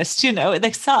worst,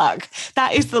 they suck.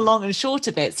 That is the long and short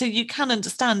of it. So you can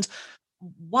understand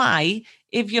why,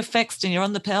 if you're fixed and you're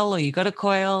on the pill or you got a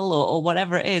coil or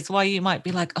whatever it is, why you might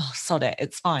be like, oh, sod it.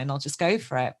 It's fine. I'll just go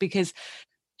for it. Because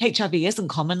HIV isn't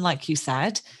common, like you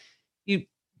said.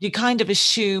 You kind of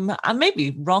assume, and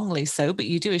maybe wrongly so, but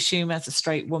you do assume as a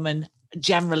straight woman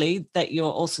generally that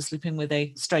you're also sleeping with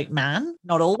a straight man.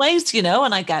 Not always,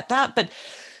 and I get that, but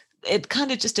it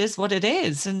kind of just is what it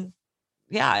is. And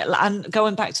yeah, and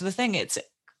going back to the thing, it's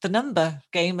the number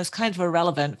game is kind of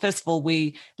irrelevant. First of all,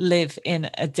 we live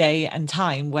in a day and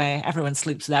time where everyone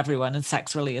sleeps with everyone and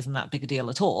sex really isn't that big a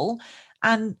deal at all.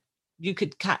 And you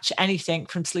could catch anything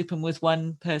from sleeping with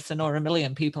one person or a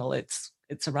million people. It's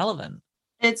irrelevant.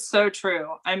 It's so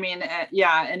true. I mean,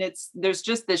 yeah. And there's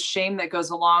just this shame that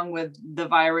goes along with the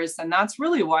virus. And that's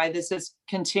really why this has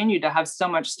continued to have so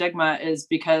much stigma, is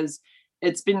because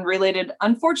it's been related,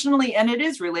 unfortunately, and it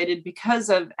is related because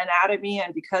of anatomy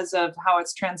and because of how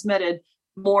it's transmitted,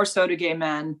 more so to gay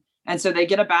men. And so they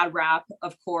get a bad rap,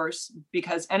 of course,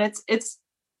 and it's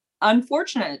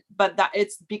unfortunate, but that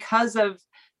it's because of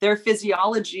their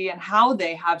physiology and how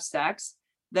they have sex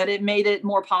that it made it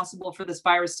more possible for this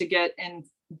virus to get in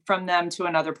from them to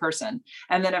another person.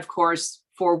 And then, of course,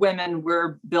 for women,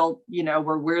 we're built,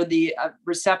 we're the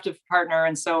receptive partner.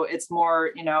 And so it's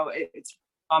more, it's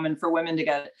common for women to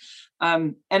get it.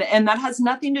 And that has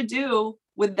nothing to do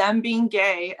with them being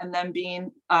gay and them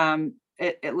being,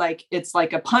 it's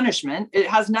like a punishment. It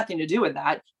has nothing to do with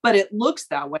that, but it looks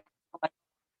that way.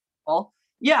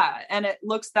 Yeah. And it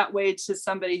looks that way to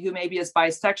somebody who maybe is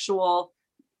bisexual.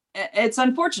 It's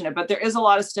unfortunate, but there is a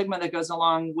lot of stigma that goes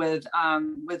along with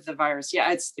the virus.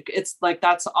 Yeah, it's like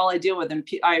that's all I deal with, and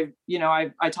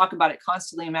I talk about it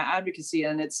constantly in my advocacy.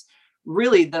 And it's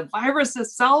really, the virus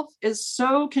itself is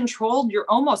so controlled, you're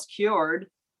almost cured.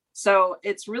 So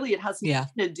it has nothing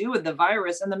to do with the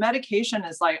virus, and the medication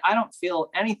is like, I don't feel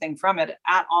anything from it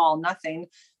at all, nothing.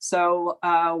 So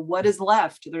what is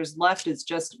left? Is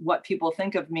just what people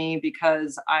think of me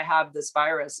because I have this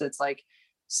virus. It's like,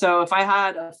 so if I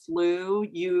had a flu,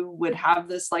 you would have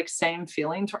this like same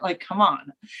feeling, like, come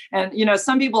on. And,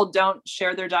 some people don't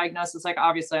share their diagnosis. Like,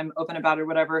 obviously I'm open about it or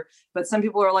whatever, but some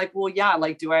people are like, well, yeah,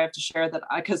 like, do I have to share that?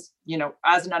 Because,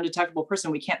 as an undetectable person,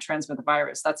 we can't transmit the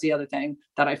virus. That's the other thing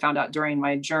that I found out during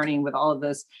my journey with all of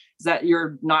this, is that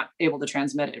you're not able to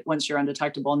transmit it once you're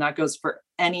undetectable. And that goes for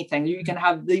anything. You can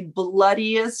have the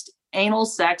bloodiest anal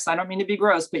sex. I don't mean to be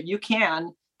gross, but you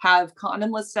can have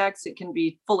condomless sex. It can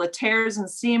be full of tears and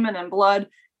semen and blood,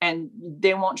 and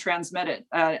they won't transmit it.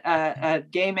 A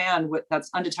gay man that's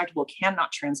undetectable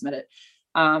cannot transmit it.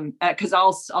 Because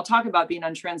I'll talk about being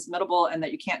untransmittable and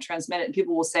that you can't transmit it, and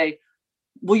people will say,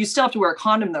 well, you still have to wear a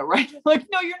condom though, right? Like,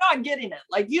 no, you're not getting it.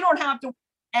 Like, you don't have to wear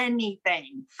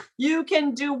anything. You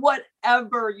can do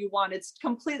whatever you want. It's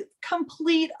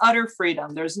complete utter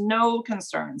freedom. There's no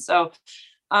concern. So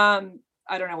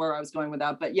I don't know where I was going with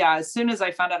that, but yeah, as soon as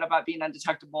I found out about being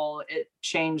undetectable, it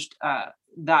changed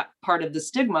that part of the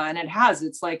stigma, and it has.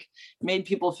 It's like made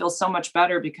people feel so much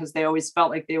better because they always felt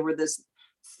like they were this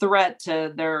threat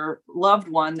to their loved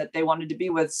one that they wanted to be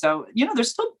with. So,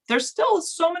 there's still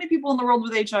so many people in the world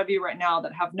with HIV right now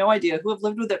that have no idea, who have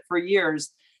lived with it for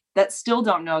years, that still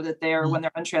don't know that when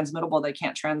they're untransmittable, they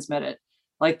can't transmit it.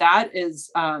 Like that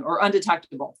is, or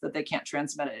undetectable, that they can't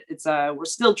transmit it. It's we're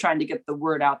still trying to get the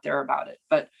word out there about it,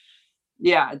 but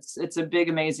yeah, it's a big,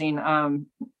 amazing,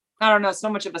 I don't know, so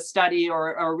much of a study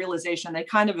or a realization. They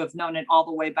kind of have known it all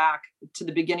the way back to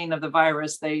the beginning of the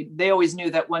virus. They always knew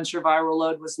that once your viral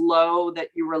load was low, that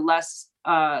you were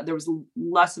there was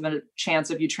less of a chance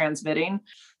of you transmitting.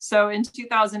 So in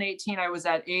 2018, I was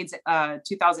at AIDS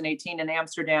 2018 in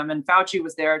Amsterdam, and Fauci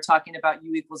was there talking about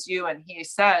U equals U. And he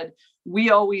said,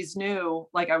 we always knew,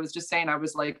 like I was just saying, I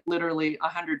was like literally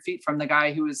 100 feet from the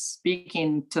guy who was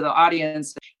speaking to the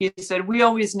audience. He said, we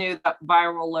always knew that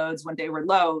viral loads, when they were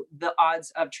low, the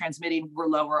odds of transmitting were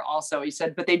lower also. He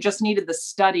said, but they just needed the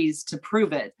studies to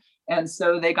prove it. And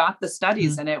so they got the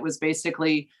studies, and it was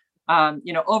basically,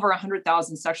 over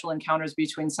 100,000 sexual encounters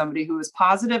between somebody who was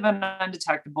positive and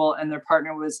undetectable and their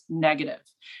partner was negative.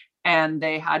 And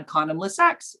they had condomless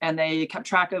sex, and they kept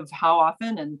track of how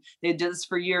often, and they did this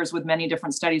for years with many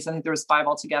different studies. I think there was 5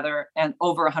 altogether, and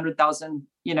over 100,000,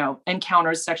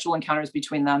 encounters, sexual encounters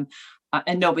between them.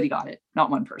 And nobody got it, not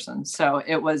one person. So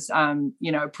it was,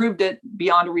 it proved it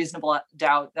beyond a reasonable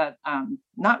doubt that,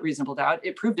 not reasonable doubt,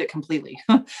 it proved it completely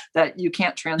that you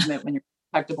can't transmit when you're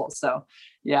detectable. So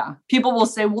yeah, people will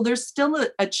say, well, there's still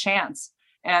a chance.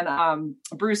 And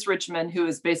Bruce Richmond, who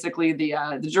is basically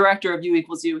the director of U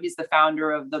equals U, he's the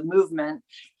founder of the movement.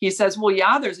 He says, well,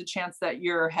 yeah, there's a chance that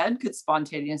your head could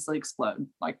spontaneously explode.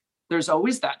 Like there's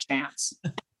always that chance,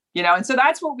 and so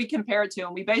that's what we compare it to.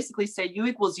 And we basically say U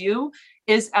equals U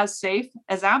is as safe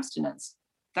as abstinence.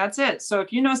 That's it. So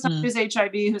if you know somebody who's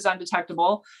HIV, who's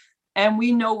undetectable, and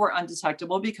we know we're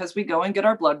undetectable because we go and get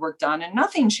our blood work done and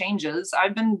nothing changes.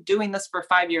 I've been doing this for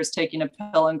 5 years, taking a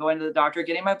pill and going to the doctor,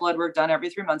 getting my blood work done every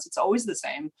 3 months. It's always the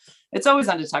same. It's always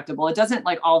undetectable. It doesn't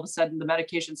like all of a sudden the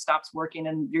medication stops working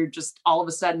and you're just all of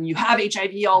a sudden you have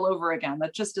HIV all over again.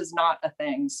 That just is not a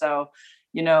thing. So,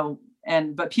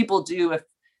 but people do,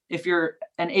 if you're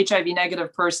an HIV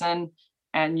negative person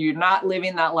and you're not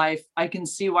living that life, I can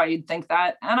see why you'd think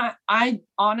that. And I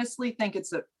honestly think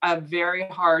it's a very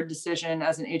hard decision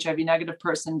as an HIV negative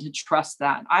person to trust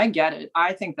that. I get it.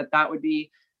 I think that would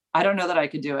be, I don't know that I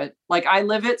could do it. Like I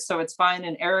live it, so it's fine.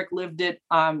 And Eric lived it.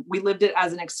 We lived it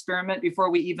as an experiment before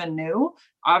we even knew,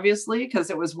 obviously, because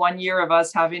it was 1 year of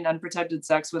us having unprotected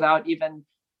sex without even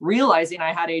realizing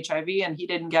I had HIV, and he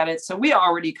didn't get it. So we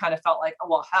already kind of felt like, oh,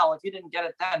 well, hell, if you didn't get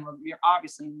it then, well, you're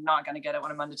obviously not going to get it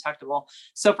when I'm undetectable.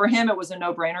 So for him, it was a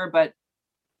no-brainer, but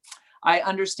I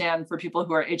understand for people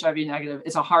who are HIV negative,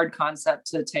 it's a hard concept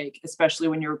to take, especially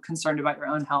when you're concerned about your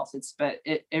own health. But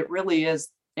it really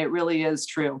is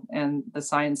true. And the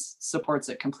science supports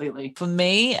it completely. For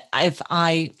me, if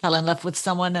I fell in love with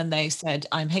someone and they said,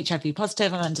 I'm HIV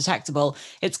positive and undetectable,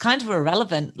 it's kind of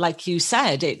irrelevant. Like you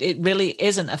said, it really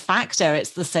isn't a factor.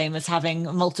 It's the same as having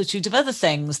a multitude of other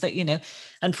things that,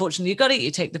 unfortunately you got it,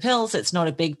 you take the pills, it's not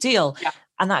a big deal. Yeah.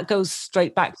 And that goes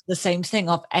straight back to the same thing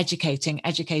of educating.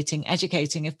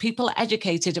 If people are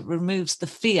educated, it removes the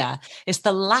fear. It's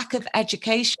the lack of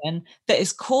education that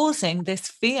is causing this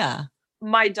fear.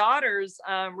 My daughters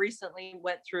recently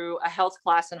went through a health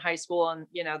class in high school, and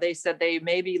they said they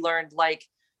maybe learned like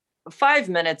 5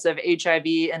 minutes of HIV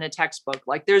in a textbook.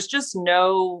 Like there's just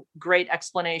no great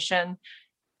explanation.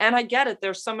 And I get it.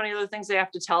 There's so many other things they have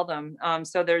to tell them.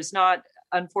 So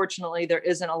unfortunately, there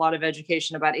isn't a lot of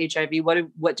education about HIV.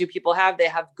 What do people have? They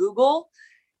have Google,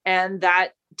 and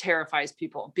that terrifies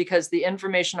people because the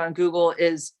information on Google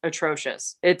is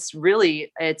atrocious.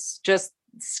 It's just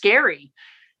scary.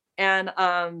 And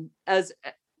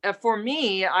for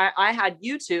me, I had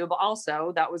YouTube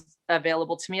also that was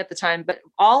available to me at the time, but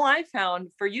all I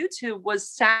found for YouTube was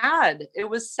sad. It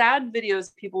was sad videos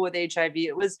of people with HIV.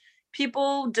 It was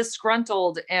people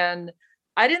disgruntled, and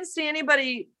I didn't see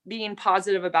anybody being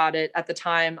positive about it at the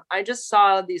time. I just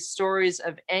saw these stories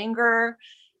of anger,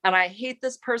 and I hate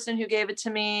this person who gave it to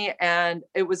me. And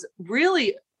it was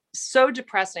really so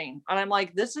depressing. And I'm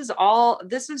like, this is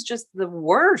just the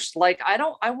worst. Like, I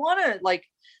want to like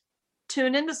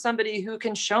tune into somebody who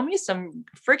can show me some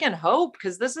freaking hope,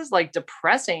 because this is like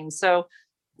depressing. So,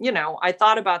 I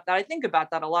thought about that. I think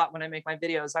about that a lot when I make my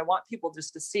videos. I want people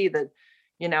just to see that,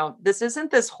 this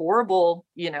isn't this horrible,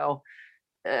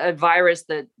 a virus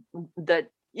that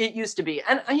It used to be.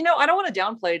 And I don't want to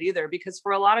downplay it either, because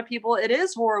for a lot of people it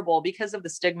is horrible because of the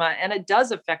stigma, and it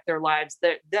does affect their lives.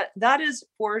 That is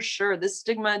for sure. This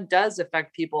stigma does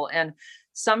affect people, and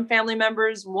some family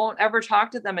members won't ever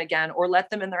talk to them again, or let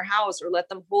them in their house, or let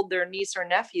them hold their niece or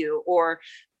nephew, or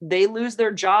they lose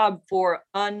their job for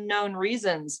unknown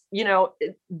reasons.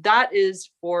 That is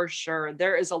for sure.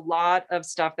 There is a lot of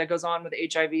stuff that goes on with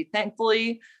HIV.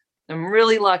 Thankfully, I'm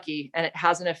really lucky and it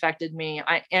hasn't affected me.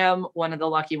 I am one of the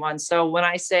lucky ones. So when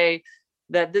I say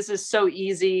that this is so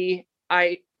easy,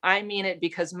 I mean it,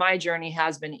 because my journey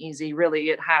has been easy. Really,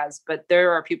 it has. But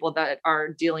there are people that are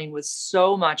dealing with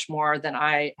so much more than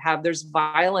I have. There's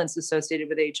violence associated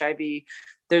with HIV.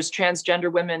 There's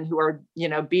transgender women who are,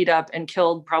 beat up and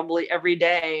killed probably every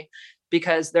day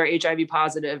because they're HIV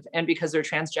positive and because they're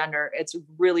transgender. It's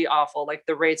really awful. Like,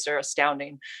 the rates are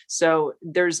astounding. So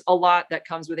there's a lot that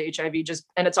comes with HIV,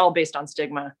 and it's all based on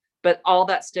stigma, but all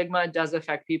that stigma does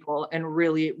affect people in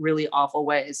really, really awful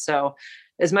ways. So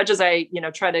as much as I,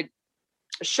 try to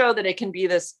show that it can be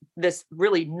this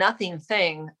really nothing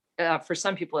thing, for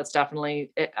some people, it's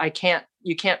definitely,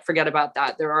 you can't forget about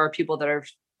that. There are people that are,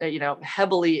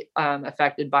 heavily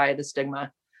affected by the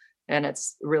stigma. And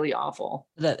it's really awful.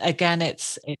 That again,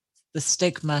 it's the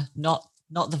stigma, not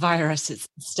the virus, it's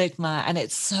the stigma. And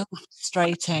it's so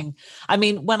frustrating. I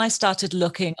mean, when I started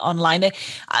looking online,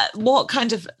 what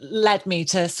kind of led me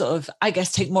to sort of, I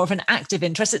guess, take more of an active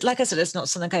interest? Like I said, it's not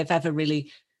something I've never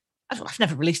really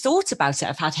thought about it.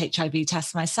 I've had HIV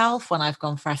tests myself when I've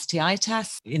gone for STI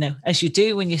tests, as you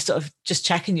do when you're sort of just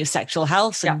checking your sexual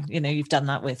health, and, you've done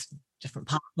that with different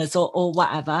partners or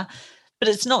whatever. But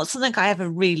it's not something I ever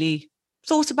really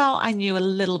thought about. I knew a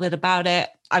little bit about it.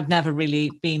 I've never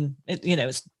really been,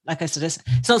 it's like I said, it's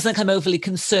not something I'm overly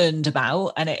concerned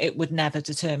about, and it would never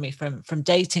deter me from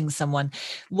dating someone.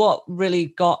 What really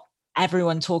got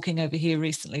everyone talking over here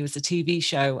recently was a TV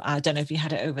show. I don't know if you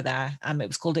had it over there. It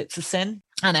was called It's a Sin.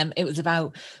 And it was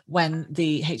about when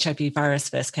the HIV virus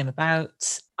first came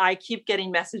about. I keep getting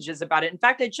messages about it. In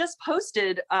fact, I just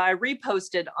reposted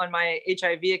on my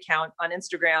HIV account on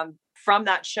Instagram from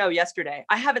that show yesterday.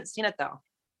 I haven't seen it though.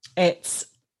 It's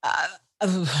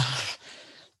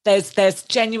there's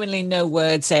genuinely no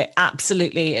words.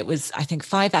 It was, I think,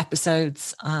 5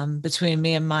 episodes between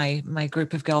me and my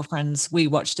group of girlfriends. We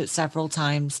watched it several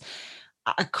times.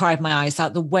 I cried my eyes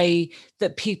out. The way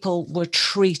that people were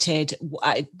treated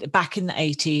back in the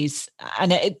 80s,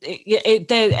 and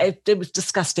it was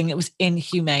disgusting. It was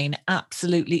inhumane,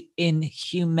 absolutely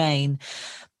inhumane.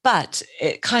 But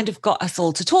it kind of got us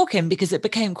all to talking, because it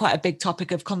became quite a big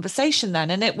topic of conversation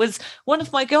then. And it was one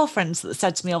of my girlfriends that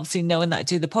said to me, obviously knowing that I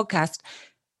do the podcast,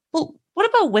 well, what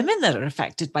about women that are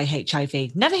affected by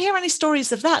HIV? Never hear any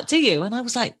stories of that, do you? And I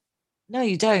was like, no,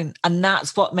 you don't. And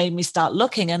that's what made me start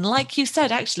looking. And like you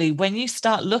said, actually, when you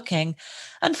start looking,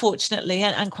 unfortunately,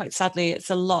 and quite sadly, it's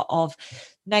a lot of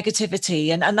negativity.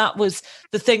 And that was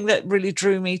the thing that really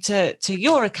drew me to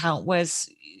your account, was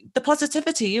the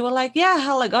positivity. You were like, yeah,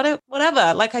 hell, I got it,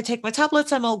 whatever. Like, I take my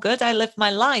tablets, I'm all good, I live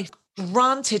my life.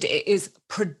 Granted, it is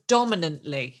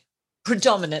predominantly,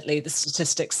 the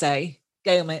statistics say,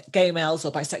 gay males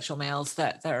or bisexual males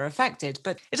that are affected,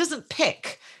 but it doesn't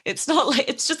pick. It's not like,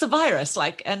 it's just a virus,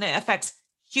 and it affects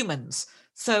humans.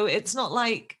 So it's not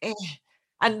like,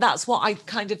 and that's what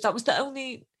that was the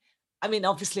only, I mean,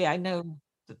 obviously I know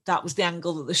that was the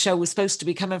angle that the show was supposed to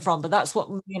be coming from, but that's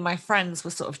what me and my friends were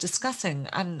sort of discussing.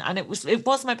 And it was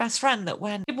my best friend that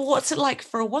went, but what's it like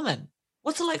for a woman?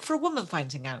 What's it like for a woman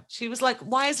finding out? She was like,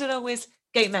 why is it always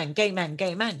gay men, gay men,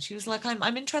 gay men? She was like,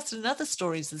 I'm interested in other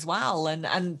stories as well.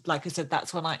 And like I said,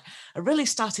 that's when I really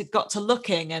got to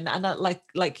looking, and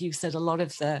like you said, a lot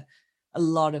of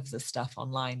the stuff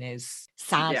online is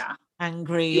sad. Yeah.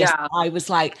 Angry. Yeah. I was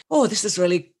like, oh, this is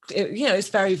really, it's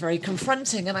very, very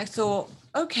confronting. And I thought,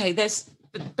 okay,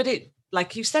 but it,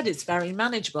 like you said, it's very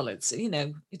manageable. It's,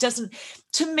 it doesn't,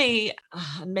 to me,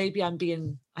 maybe I'm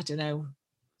being, I don't know,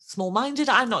 small-minded.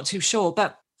 I'm not too sure,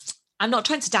 but I'm not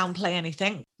trying to downplay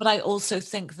anything. But I also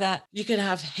think that you could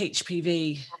have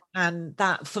HPV, and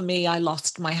that, for me, I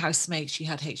lost my housemate. She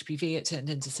had HPV. It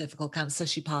turned into cervical cancer.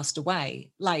 She passed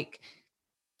away. Like,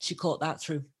 she caught that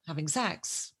through having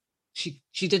sex.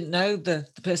 She didn't know, the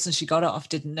person she got it off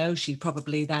didn't know. She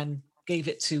probably then gave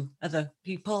it to other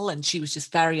people, and she was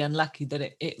just very unlucky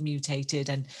that it mutated,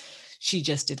 and she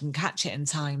just didn't catch it in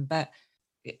time. But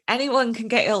anyone can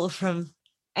get ill from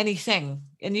anything,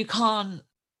 and you can't.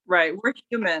 Right. We're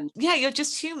human. Yeah, you're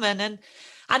just human.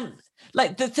 And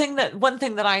Like one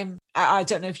thing that I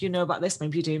don't know if you know about this,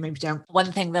 maybe you do, maybe you don't.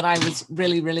 One thing that I was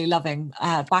really, really loving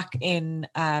back in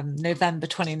November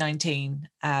 2019,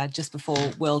 just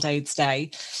before World AIDS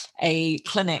Day, a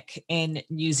clinic in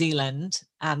New Zealand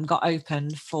got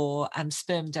opened for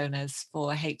sperm donors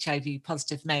for HIV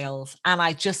positive males. And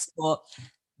I just thought,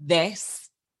 this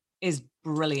is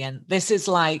brilliant. This is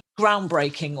like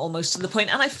groundbreaking almost to the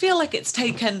point. And I feel like it's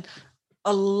taken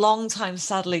a long time,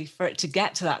 sadly, for it to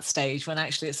get to that stage when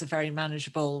actually it's a very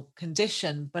manageable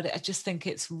condition. But I just think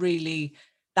it's really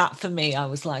that for me, I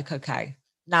was like, okay,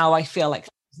 now I feel like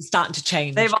it's starting to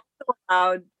change. They've also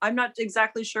allowed, I'm not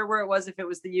exactly sure where it was, if it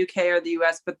was the UK or the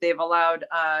US, but they've allowed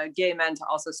gay men to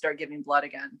also start giving blood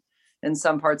again in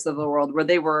some parts of the world where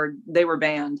they were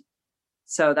banned.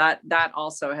 So that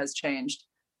also has changed.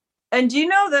 And do you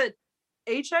know that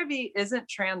HIV isn't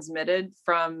transmitted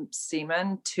from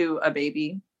semen to a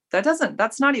baby?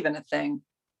 That's not even a thing.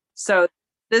 So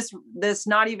this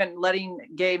not even letting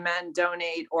gay men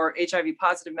donate or HIV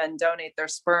positive men donate their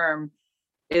sperm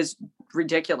is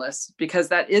ridiculous, because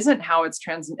that isn't how it's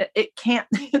transmitted. It can't,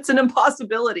 it's an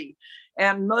impossibility.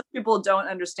 And most people don't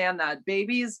understand that.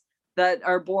 Babies that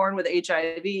are born with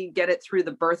HIV get it through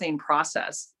the birthing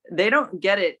process. They don't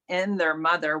get it in their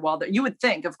mother while you would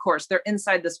think, of course, they're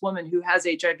inside this woman who has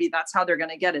HIV. That's how they're going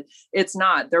to get it. It's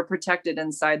not. They're protected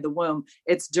inside the womb.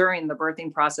 It's during the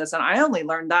birthing process. And I only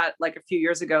learned that like a few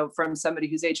years ago from somebody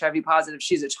who's HIV positive.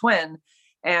 She's a twin.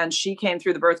 And she came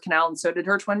through the birth canal, and so did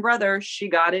her twin brother. She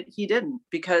got it. He didn't,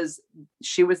 because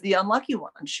she was the unlucky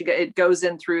one. It goes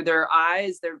in through their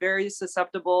eyes. They're very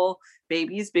susceptible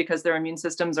babies because their immune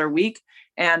systems are weak.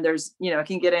 And there's, it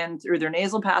can get in through their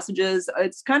nasal passages.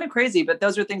 It's kind of crazy, but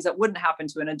those are things that wouldn't happen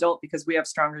to an adult because we have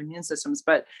stronger immune systems.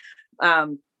 But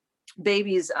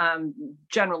babies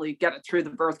generally get it through the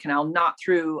birth canal, not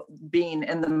through being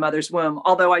in the mother's womb.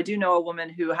 Although I do know a woman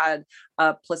who had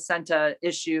a placenta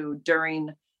issue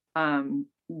during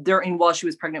while she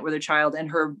was pregnant with her child,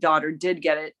 and her daughter did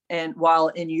get it, and while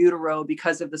in utero,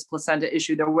 because of this placenta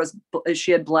issue,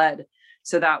 she had bled.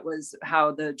 So that was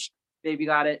how the baby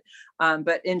got it.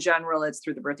 But in general, it's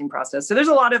through the birthing process. So there's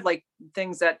a lot of like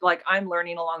things that like I'm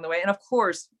learning along the way. And of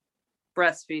course,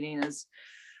 breastfeeding is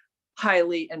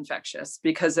highly infectious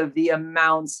because of the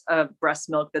amounts of breast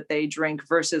milk that they drink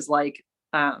versus like,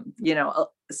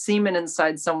 semen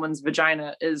inside someone's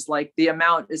vagina is like, the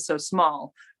amount is so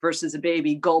small versus a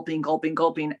baby gulping,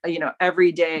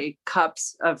 every day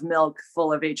cups of milk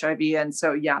full of HIV. And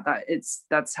so, yeah,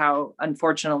 that's how,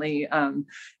 unfortunately,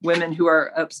 women who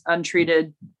are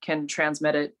untreated can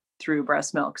transmit it through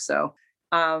breast milk. So,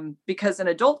 because an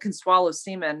adult can swallow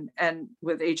semen and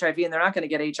with HIV, and they're not going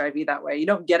to get HIV that way. You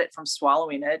don't get it from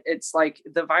swallowing it. It's like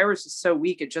the virus is so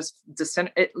weak, it just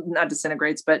not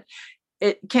disintegrates, but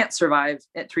it can't survive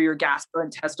it through your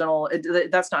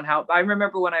gastrointestinal. That's not how. I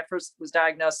remember when I first was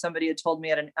diagnosed, somebody had told me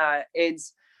at an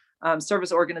AIDS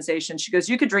service organization, she goes,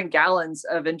 you could drink gallons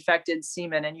of infected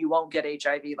semen and you won't get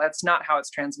HIV. That's not how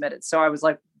it's transmitted. So I was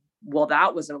like, well,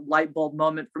 that was a light bulb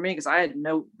moment for me, because I had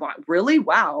really?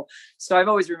 Wow. So I've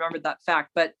always remembered that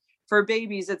fact. But for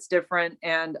babies, it's different.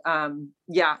 And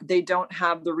they don't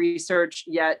have the research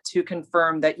yet to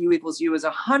confirm that U equals U is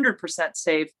 100%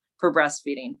 safe for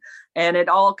breastfeeding. And it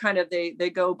all kind of, they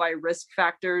go by risk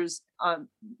factors,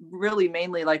 really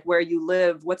mainly like where you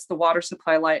live, what's the water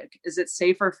supply like? Is it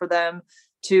safer for them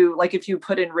to, like, if you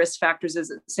put in risk factors,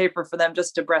 is it safer for them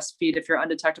just to breastfeed if you're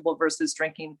undetectable versus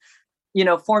drinking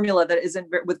formula that isn't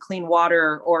with clean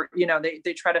water, or,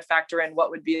 they try to factor in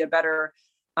what would be a better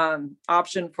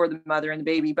option for the mother and the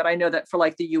baby. But I know that for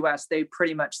like the US, they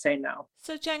pretty much say no.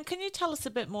 So Jen, can you tell us a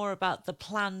bit more about the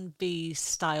Plan B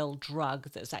style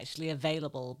drug that's actually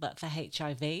available, but for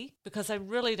HIV? Because I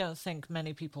really don't think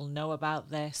many people know about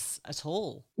this at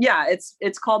all. Yeah,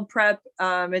 it's called PrEP.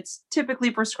 It's typically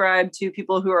prescribed to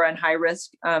people who are in high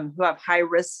risk, who have high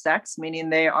risk sex, meaning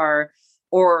they're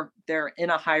in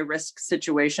a high risk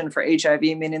situation for HIV,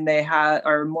 meaning they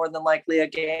are more than likely a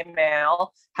gay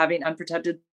male having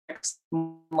unprotected sex,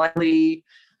 likely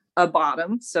a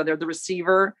bottom. So they're the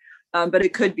receiver, but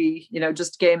it could be,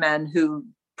 just gay men who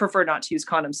prefer not to use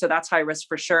condoms. So that's high risk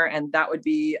for sure. And that would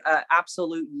be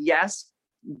absolute yes.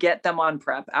 Get them on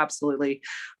PrEP. Absolutely.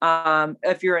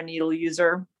 If you're a needle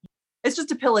user, it's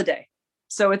just a pill a day.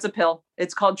 So it's a pill.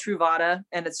 It's called Truvada,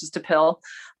 and it's just a pill.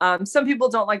 Some people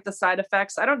don't like the side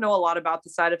effects. I don't know a lot about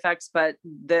the side effects, but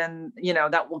then,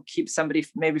 that will keep somebody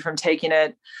maybe from taking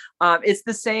it. It's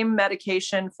the same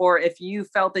medication for if you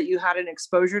felt that you had an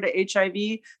exposure to HIV,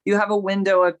 you have a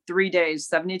window of 3 days,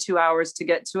 72 hours to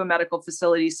get to a medical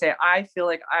facility, say, I feel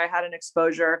like I had an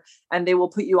exposure, and they will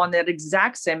put you on that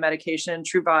exact same medication,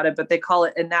 Truvada, but they call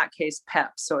it, in that case,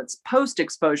 PEP. So it's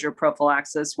post-exposure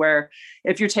prophylaxis, where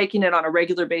if you're taking it on a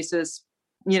regular basis,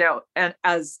 and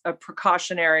as a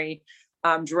precautionary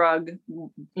drug,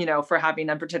 for having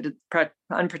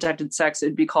unprotected sex,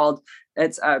 it'd be called,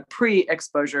 it's a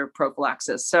pre-exposure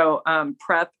prophylaxis. So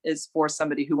PrEP is for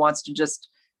somebody who wants to just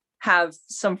have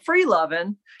some free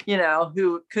loving,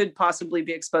 who could possibly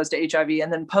be exposed to HIV.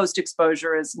 And then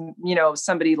post-exposure is,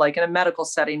 somebody like in a medical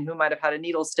setting who might have had a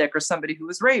needle stick, or somebody who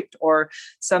was raped, or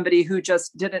somebody who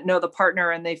just didn't know the partner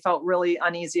and they felt really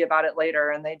uneasy about it later,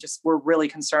 and they just were really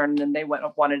concerned and they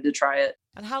wanted to try it.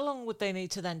 And how long would they need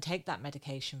to then take that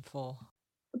medication for?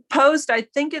 Post, I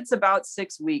think it's about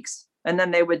 6 weeks, and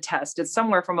then they would test. It's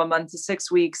somewhere from a month to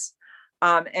 6 weeks.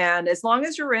 And as long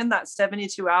as you're in that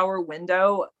 72-hour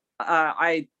window,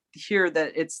 I hear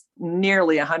that it's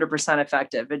nearly 100%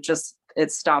 effective.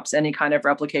 It stops any kind of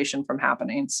replication from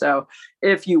happening. So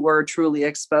if you were truly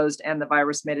exposed and the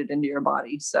virus made it into your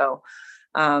body. So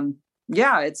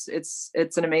it's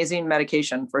an amazing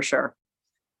medication for sure.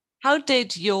 How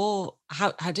did your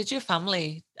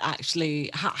family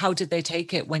actually, how did they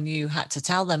take it when you had to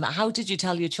tell them? How did you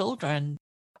tell your children?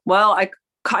 Well, I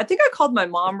think I called my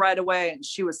mom right away, and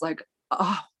she was like,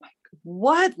 oh my,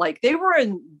 what? Like they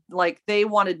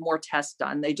wanted more tests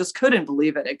done. They just couldn't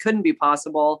believe it. It couldn't be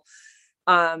possible.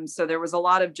 So there was a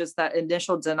lot of just that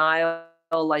initial denial.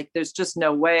 Like, there's just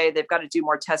no way, they've got to do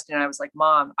more testing. And I was like,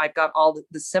 Mom, I've got all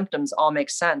the symptoms all make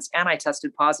sense. And I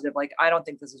tested positive. Like, I don't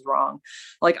think this is wrong.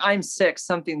 Like, I'm sick.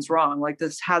 Something's wrong. Like,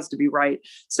 this has to be right.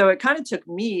 So it kind of took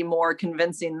me more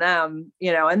convincing them,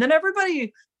 and then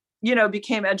everybody,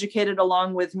 became educated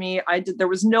along with me. There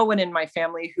was no one in my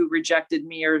family who rejected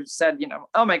me or said,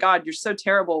 oh my God, you're so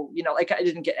terrible. Like, I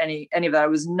didn't get any of that. It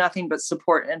was nothing but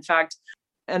support. In fact,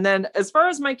 and then as far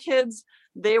as my kids,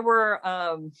 they were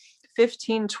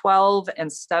 15, 12,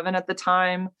 and 7 at the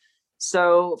time.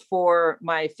 So for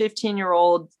my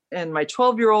 15-year-old and my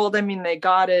 12-year-old, I mean, they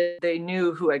got it. They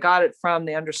knew who I got it from.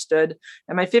 They understood.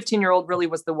 And my 15-year-old really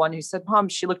was the one who said, Mom,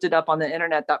 she looked it up on the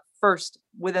internet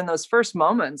within those first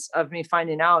moments of me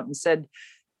finding out, and said,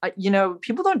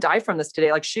 people don't die from this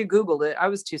today. Like, she Googled it. I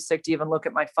was too sick to even look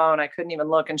at my phone. I couldn't even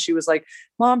look. And she was like,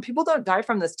 Mom, people don't die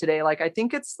from this today. Like, I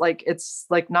think it's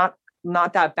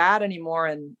not that bad anymore.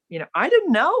 And, I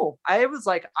didn't know. I was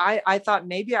like, I thought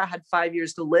maybe I had 5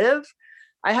 years to live.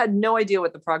 I had no idea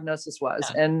what the prognosis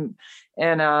was. Yeah.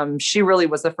 And she really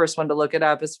was the first one to look it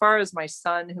up. As far as my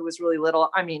son, who was really little,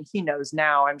 I mean, he knows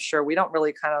now, I'm sure. We don't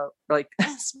really kind of like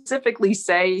specifically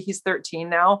say, he's 13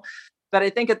 now. But I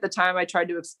think at the time I tried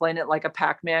to explain it like a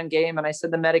Pac-Man game. And I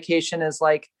said, the medication is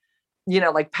like,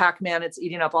 like Pac-Man, it's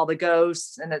eating up all the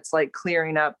ghosts, and it's like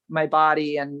clearing up my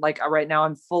body. And like right now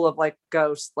I'm full of like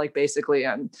ghosts, like basically.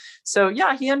 And so,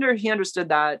 yeah, he understood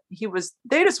that.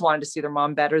 They just wanted to see their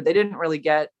mom better. They didn't really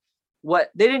get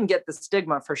they didn't get the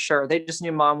stigma for sure. They just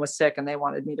knew Mom was sick and they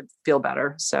wanted me to feel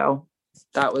better. So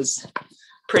that was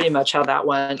pretty much how that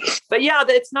went. But yeah,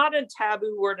 it's not a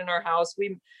taboo word in our house.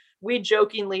 We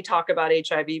jokingly talk about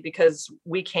HIV because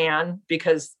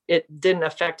it didn't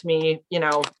affect me, in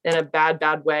a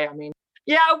bad way. I mean,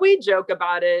 yeah, we joke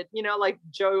about it, like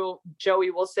Joey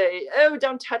will say, oh,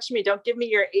 don't touch me. Don't give me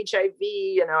your HIV.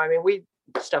 I mean, we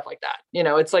stuff like that,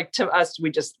 it's like, to us, we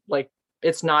just like,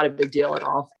 it's not a big deal at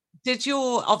all. Did you,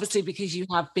 obviously, because you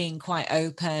have been quite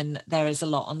open, there is a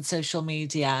lot on social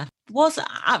media. Was,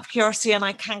 out of curiosity, and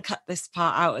I can cut this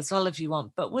part out as well if you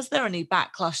want, but was there any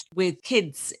backlash with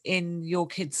kids in your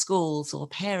kids' schools or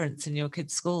parents in your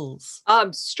kids' schools?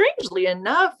 Strangely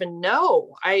enough, and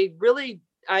no, I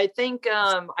think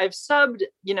I've subbed,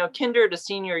 kinder to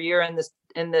senior year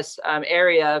in this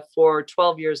area for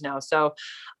 12 years now. So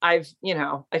I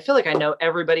feel like I know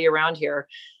everybody around here.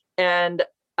 And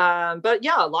but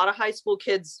yeah, a lot of high school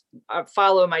kids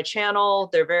follow my channel.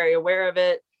 They're very aware of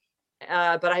it.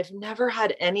 But I've never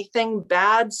had anything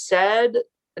bad said,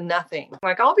 nothing.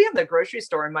 Like, I'll be in the grocery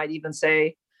store and might even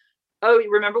say, oh,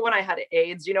 you remember when I had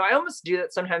AIDS? I almost do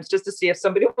that sometimes just to see if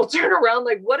somebody will turn around.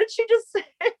 Like, what did she just say?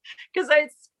 Because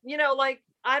like,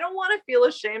 I don't want to feel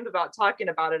ashamed about talking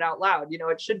about it out loud.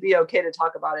 It should be okay to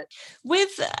talk about it.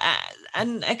 With,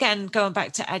 and again, going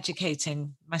back to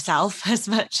educating myself as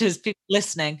much as people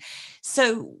listening.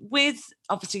 So with,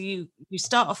 obviously you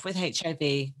start off with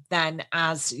HIV, then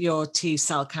as your T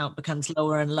cell count becomes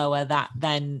lower and lower, that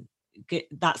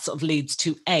sort of leads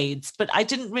to AIDS. But I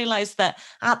didn't realize that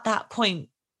at that point,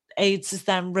 AIDS is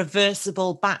then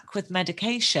reversible back with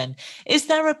medication. Is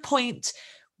there a point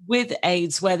with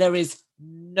AIDS where there is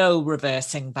no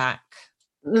reversing back?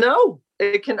 No,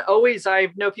 it can always. I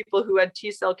know people who had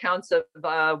T cell counts of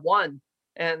 1,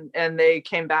 and they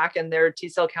came back and their T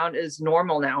cell count is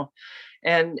normal now.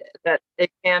 And that it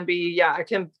can be, yeah, it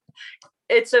can.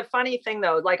 It's a funny thing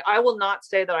though. Like, I will not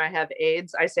say that I have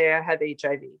AIDS. I say I have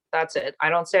HIV. That's it. I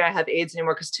don't say I have AIDS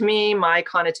anymore, because to me, my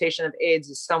connotation of AIDS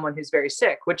is someone who's very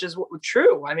sick, which is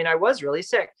true. I mean, I was really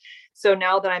sick. So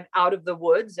now that I'm out of the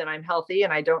woods and I'm healthy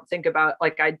and I don't think about,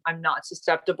 like, I'm not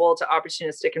susceptible to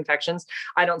opportunistic infections,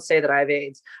 I don't say that I have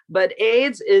AIDS. But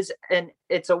AIDS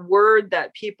it's a word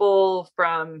that people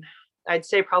from, I'd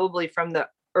say probably from the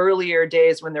earlier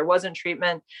days when there wasn't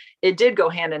treatment, it did go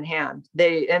hand in hand.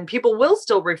 And people will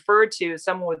still refer to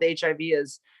someone with HIV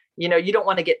as, you don't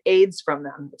want to get AIDS from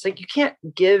them. It's like, you can't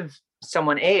give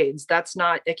someone AIDS.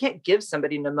 It can't give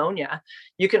somebody pneumonia.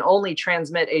 You can only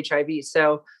transmit HIV.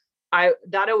 So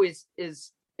that always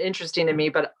is interesting to me,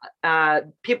 but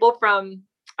people from,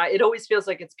 it always feels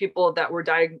like it's people that were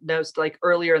diagnosed like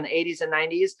earlier in the 80s and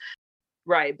 90s.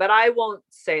 Right. But I won't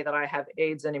say that I have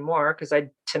AIDS anymore, because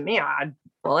I don't.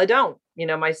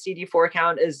 My CD4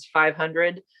 count is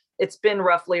 500. It's been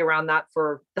roughly around that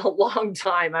for a long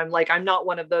time. I'm not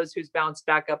one of those who's bounced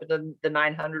back up into the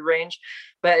 900 range,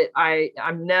 but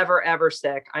I'm never, ever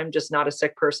sick. I'm just not a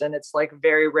sick person. It's like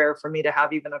very rare for me to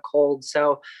have even a cold.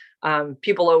 So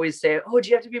people always say, oh, do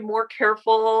you have to be more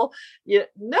careful?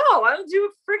 No, I don't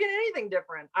do friggin' anything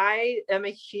different. I am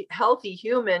a healthy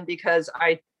human because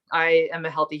I am a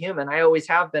healthy human. I always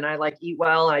have been. I eat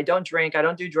well. I don't drink. I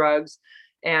don't do drugs.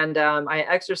 And I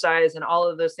exercise, and all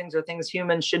of those things are things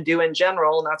humans should do in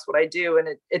general. And that's what I do.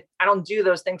 And I don't do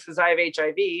those things because I have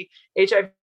HIV.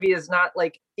 HIV is not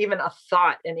like even a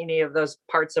thought in any of those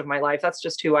parts of my life. That's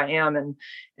just who I am.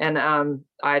 And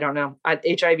I don't know.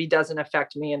 HIV doesn't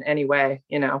affect me in any way,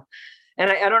 And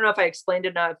I don't know if I explained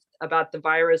enough about the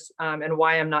virus and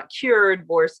why I'm not cured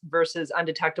versus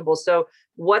undetectable. So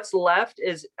what's left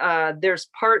is there's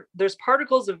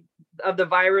particles of the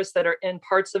virus that are in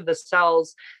parts of the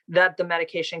cells that the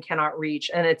medication cannot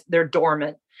reach, and they're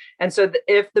dormant. And so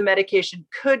if the medication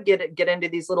could get into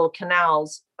these little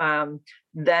canals,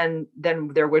 then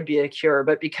there would be a cure.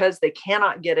 But because they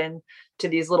cannot get into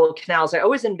these little canals, I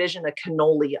always envision a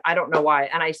cannoli. I don't know why.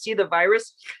 And I see the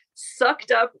virus sucked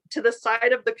up to the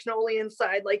side of the cannoli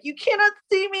inside, like, you cannot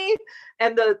see me.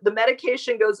 And the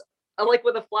medication goes like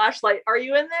with a flashlight, are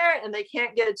you in there? And they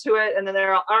can't get to it. And then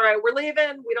they're all right, we're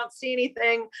leaving. We don't see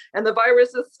anything. And the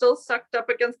virus is still sucked up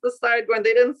against the side going,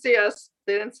 they didn't see us.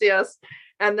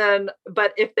 And then,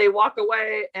 but if they walk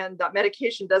away and that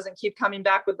medication doesn't keep coming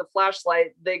back with the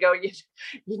flashlight, they go, you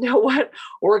know what?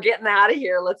 We're getting out of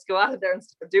here. Let's go out of there and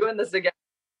start doing this again.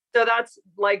 So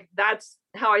that's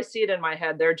how I see it in my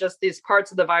head. They're just these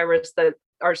parts of the virus that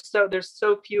there's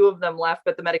so few of them left,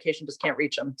 but the medication just can't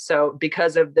reach them. So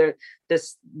because of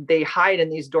they hide in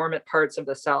these dormant parts of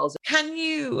the cells. Can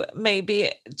you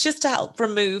maybe, just to help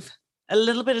remove a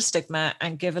little bit of stigma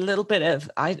and give a little bit of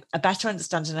a better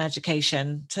understanding and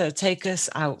education to take us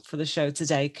out for the show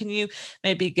today, can you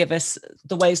maybe give us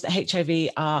the ways that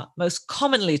HIV are most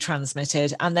commonly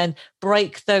transmitted, and then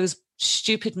break those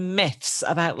stupid myths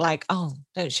about, like, oh,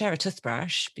 don't share a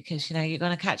toothbrush because you're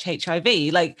going to catch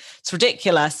HIV? Like, it's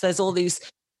ridiculous. There's all these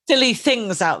silly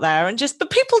things out there, but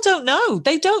people don't know.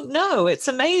 They don't know. It's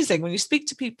amazing when you speak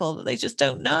to people that they just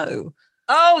don't know.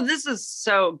 Oh, this is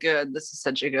so good. This is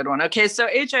such a good one. Okay, so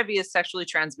HIV is sexually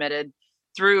transmitted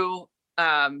through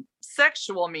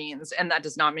sexual means, and that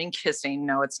does not mean kissing.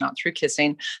 No, it's not through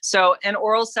kissing. So, and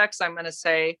oral sex, I'm going to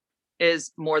say,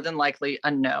 is more than likely a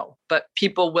no, but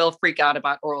people will freak out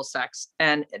about oral sex.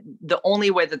 And the only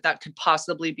way that could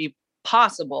possibly be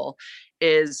possible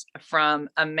is from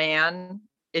a man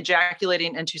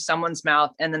ejaculating into someone's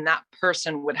mouth, and then that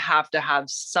person would have to have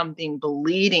something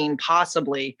bleeding,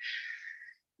 possibly.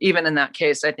 Even in that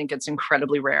case, I think it's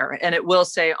incredibly rare. And it will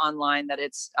say online that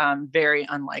it's very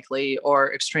unlikely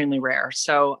or extremely rare.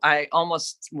 So I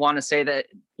almost want to say that,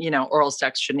 oral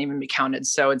sex shouldn't even be counted.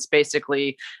 So it's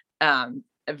basically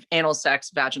anal sex,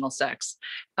 vaginal sex.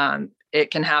 It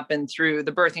can happen through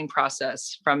the birthing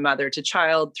process from mother to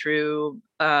child, through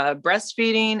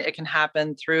breastfeeding. It can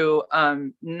happen through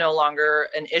no longer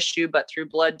an issue, but through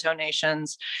blood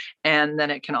donations. And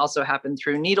then it can also happen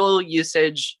through needle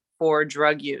usage for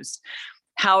drug use.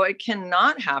 How it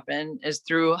cannot happen is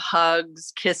through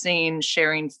hugs, kissing,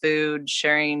 sharing food,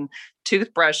 sharing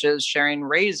toothbrushes, sharing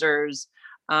razors,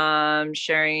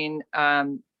 sharing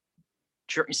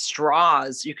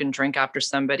straws you can drink after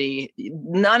somebody.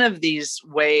 None of these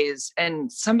ways.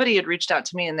 And somebody had reached out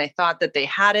to me and they thought that they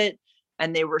had it,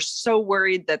 and they were so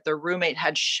worried that their roommate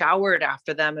had showered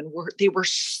after them, and they were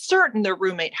certain their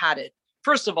roommate had it.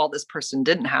 First of all, this person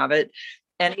didn't have it.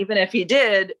 And even if he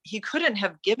did, he couldn't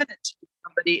have given it to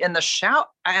somebody in the shower.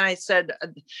 And I said,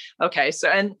 okay. So,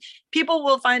 and people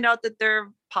will find out that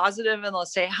they're positive and they'll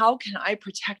say, how can I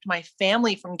protect my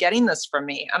family from getting this from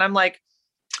me? And I'm like,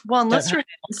 well, unless you're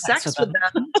having sex with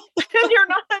them and you're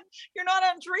not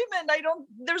on treatment,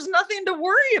 there's nothing to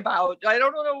worry about. I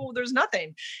don't know. There's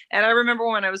nothing. And I remember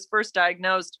when I was first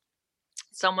diagnosed,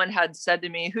 someone had said to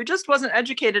me, who just wasn't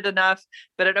educated enough,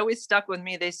 but it always stuck with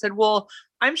me. They said, well,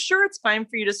 I'm sure it's fine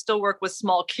for you to still work with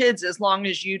small kids as long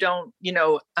as you don't,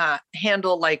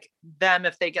 handle like them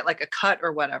if they get like a cut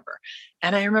or whatever.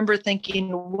 And I remember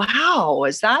thinking, wow,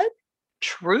 is that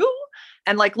true?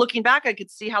 And like looking back, I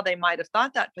could see how they might have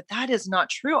thought that, but that is not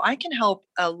true. I can help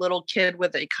a little kid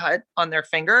with a cut on their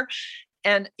finger.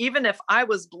 And even if I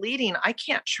was bleeding, I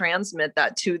can't transmit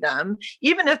that to them.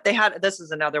 Even if they had, this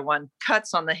is another one,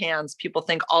 cuts on the hands. People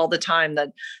think all the time that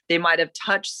they might have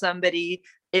touched somebody.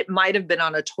 It might have been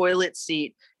on a toilet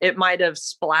seat. It might have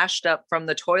splashed up from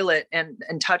the toilet and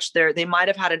touched they might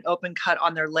have had an open cut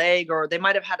on their leg, or they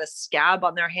might have had a scab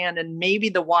on their hand and maybe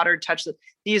the water touched them.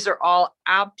 These are all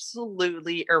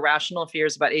absolutely irrational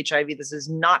fears about HIV. This is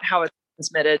not how it's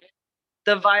transmitted.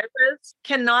 The virus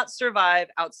cannot survive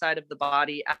outside of the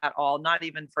body at all, not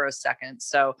even for a second.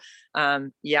 So,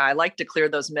 I like to clear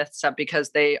those myths up because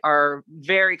they are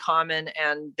very common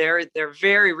and they're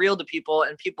very real to people,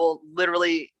 and people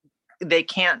literally, they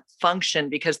can't function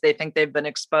because they think they've been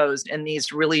exposed in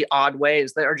these really odd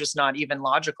ways that are just not even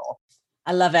logical.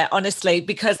 I love it, honestly,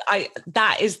 because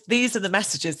these are the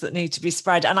messages that need to be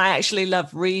spread. And I actually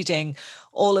love reading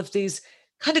all of these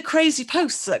kind of crazy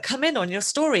posts that come in on your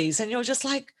stories, and you're just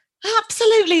like,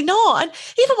 absolutely not. And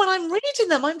even when I'm reading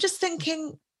them, I'm just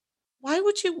thinking, what?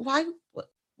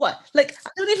 Like, I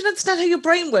don't even understand how your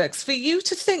brain works for you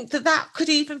to think that could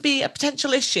even be a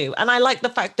potential issue. And I like the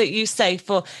fact that you say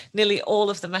for nearly all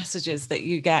of the messages that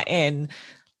you get in,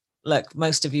 look,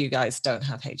 most of you guys don't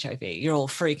have HIV. You're all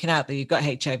freaking out that you've got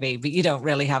HIV, but you don't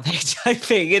really have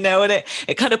HIV, and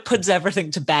it kind of puts everything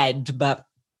to bed. But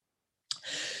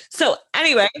so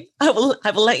anyway, I will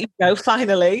let you go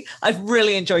finally. I've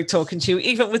really enjoyed talking to you,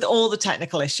 even with all the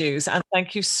technical issues. And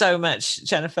thank you so much,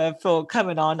 Jennifer, for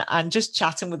coming on and just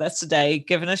chatting with us today,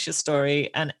 giving us your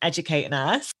story and educating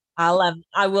us.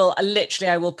 I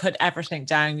will put everything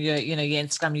down, your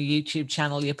Instagram, your YouTube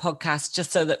channel, your podcast,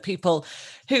 just so that people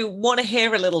who want to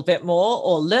hear a little bit more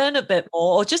or learn a bit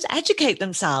more or just educate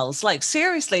themselves, like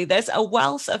seriously, there's a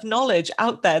wealth of knowledge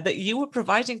out there that you are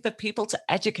providing for people to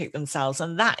educate themselves.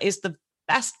 And that is the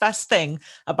best thing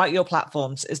about your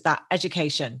platforms, is that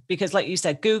education. Because like you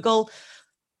said, Google,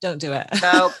 don't do it.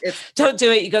 No, don't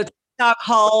do it. You go dark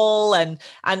hole and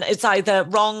it's either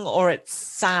wrong or it's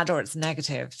sad or it's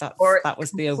negative. That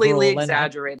was the overall. Completely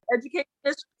exaggerated. Education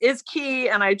is key,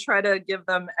 and I try to give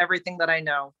them everything that I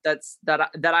know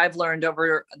that I've learned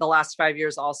over the last 5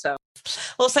 years also.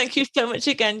 Well, thank you so much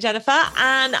again, Jennifer,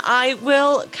 and I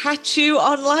will catch you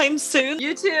online soon.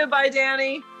 You too. Bye,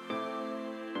 Danny.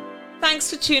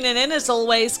 Thanks for tuning in as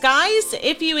always, guys.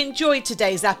 If you enjoyed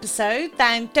today's episode,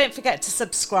 then don't forget to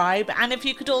subscribe. And if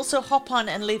you could also hop on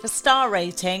and leave a star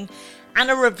rating and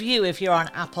a review if you're on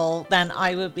Apple, then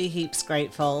I would be heaps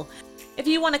grateful. If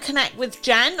you want to connect with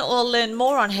Jen or learn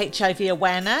more on HIV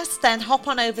awareness, then hop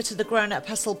on over to the Grown Up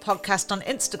Hustle podcast on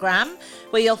Instagram,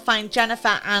 where you'll find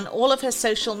Jennifer and all of her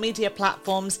social media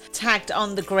platforms tagged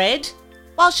on the grid.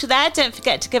 Whilst you're there, don't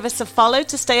forget to give us a follow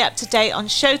to stay up to date on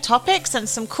show topics and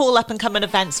some cool up-and-coming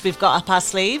events we've got up our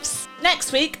sleeves.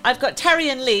 Next week, I've got Terry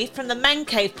and Lee from the Men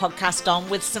Cave podcast on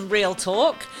with some real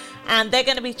talk, and they're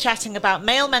going to be chatting about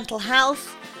male mental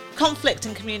health, conflict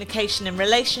and communication in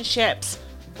relationships,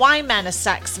 why men are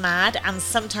sex mad and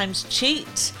sometimes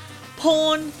cheat,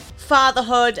 porn,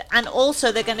 fatherhood, and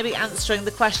also they're going to be answering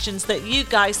the questions that you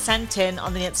guys sent in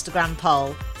on the Instagram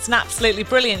poll. It's an absolutely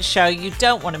brilliant show. You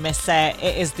don't want to miss it.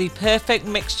 It is the perfect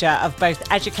mixture of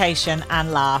both education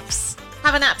and laughs.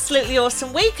 Have an absolutely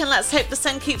awesome week, and let's hope the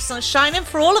sun keeps on shining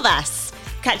for all of us.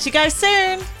 Catch you guys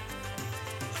soon.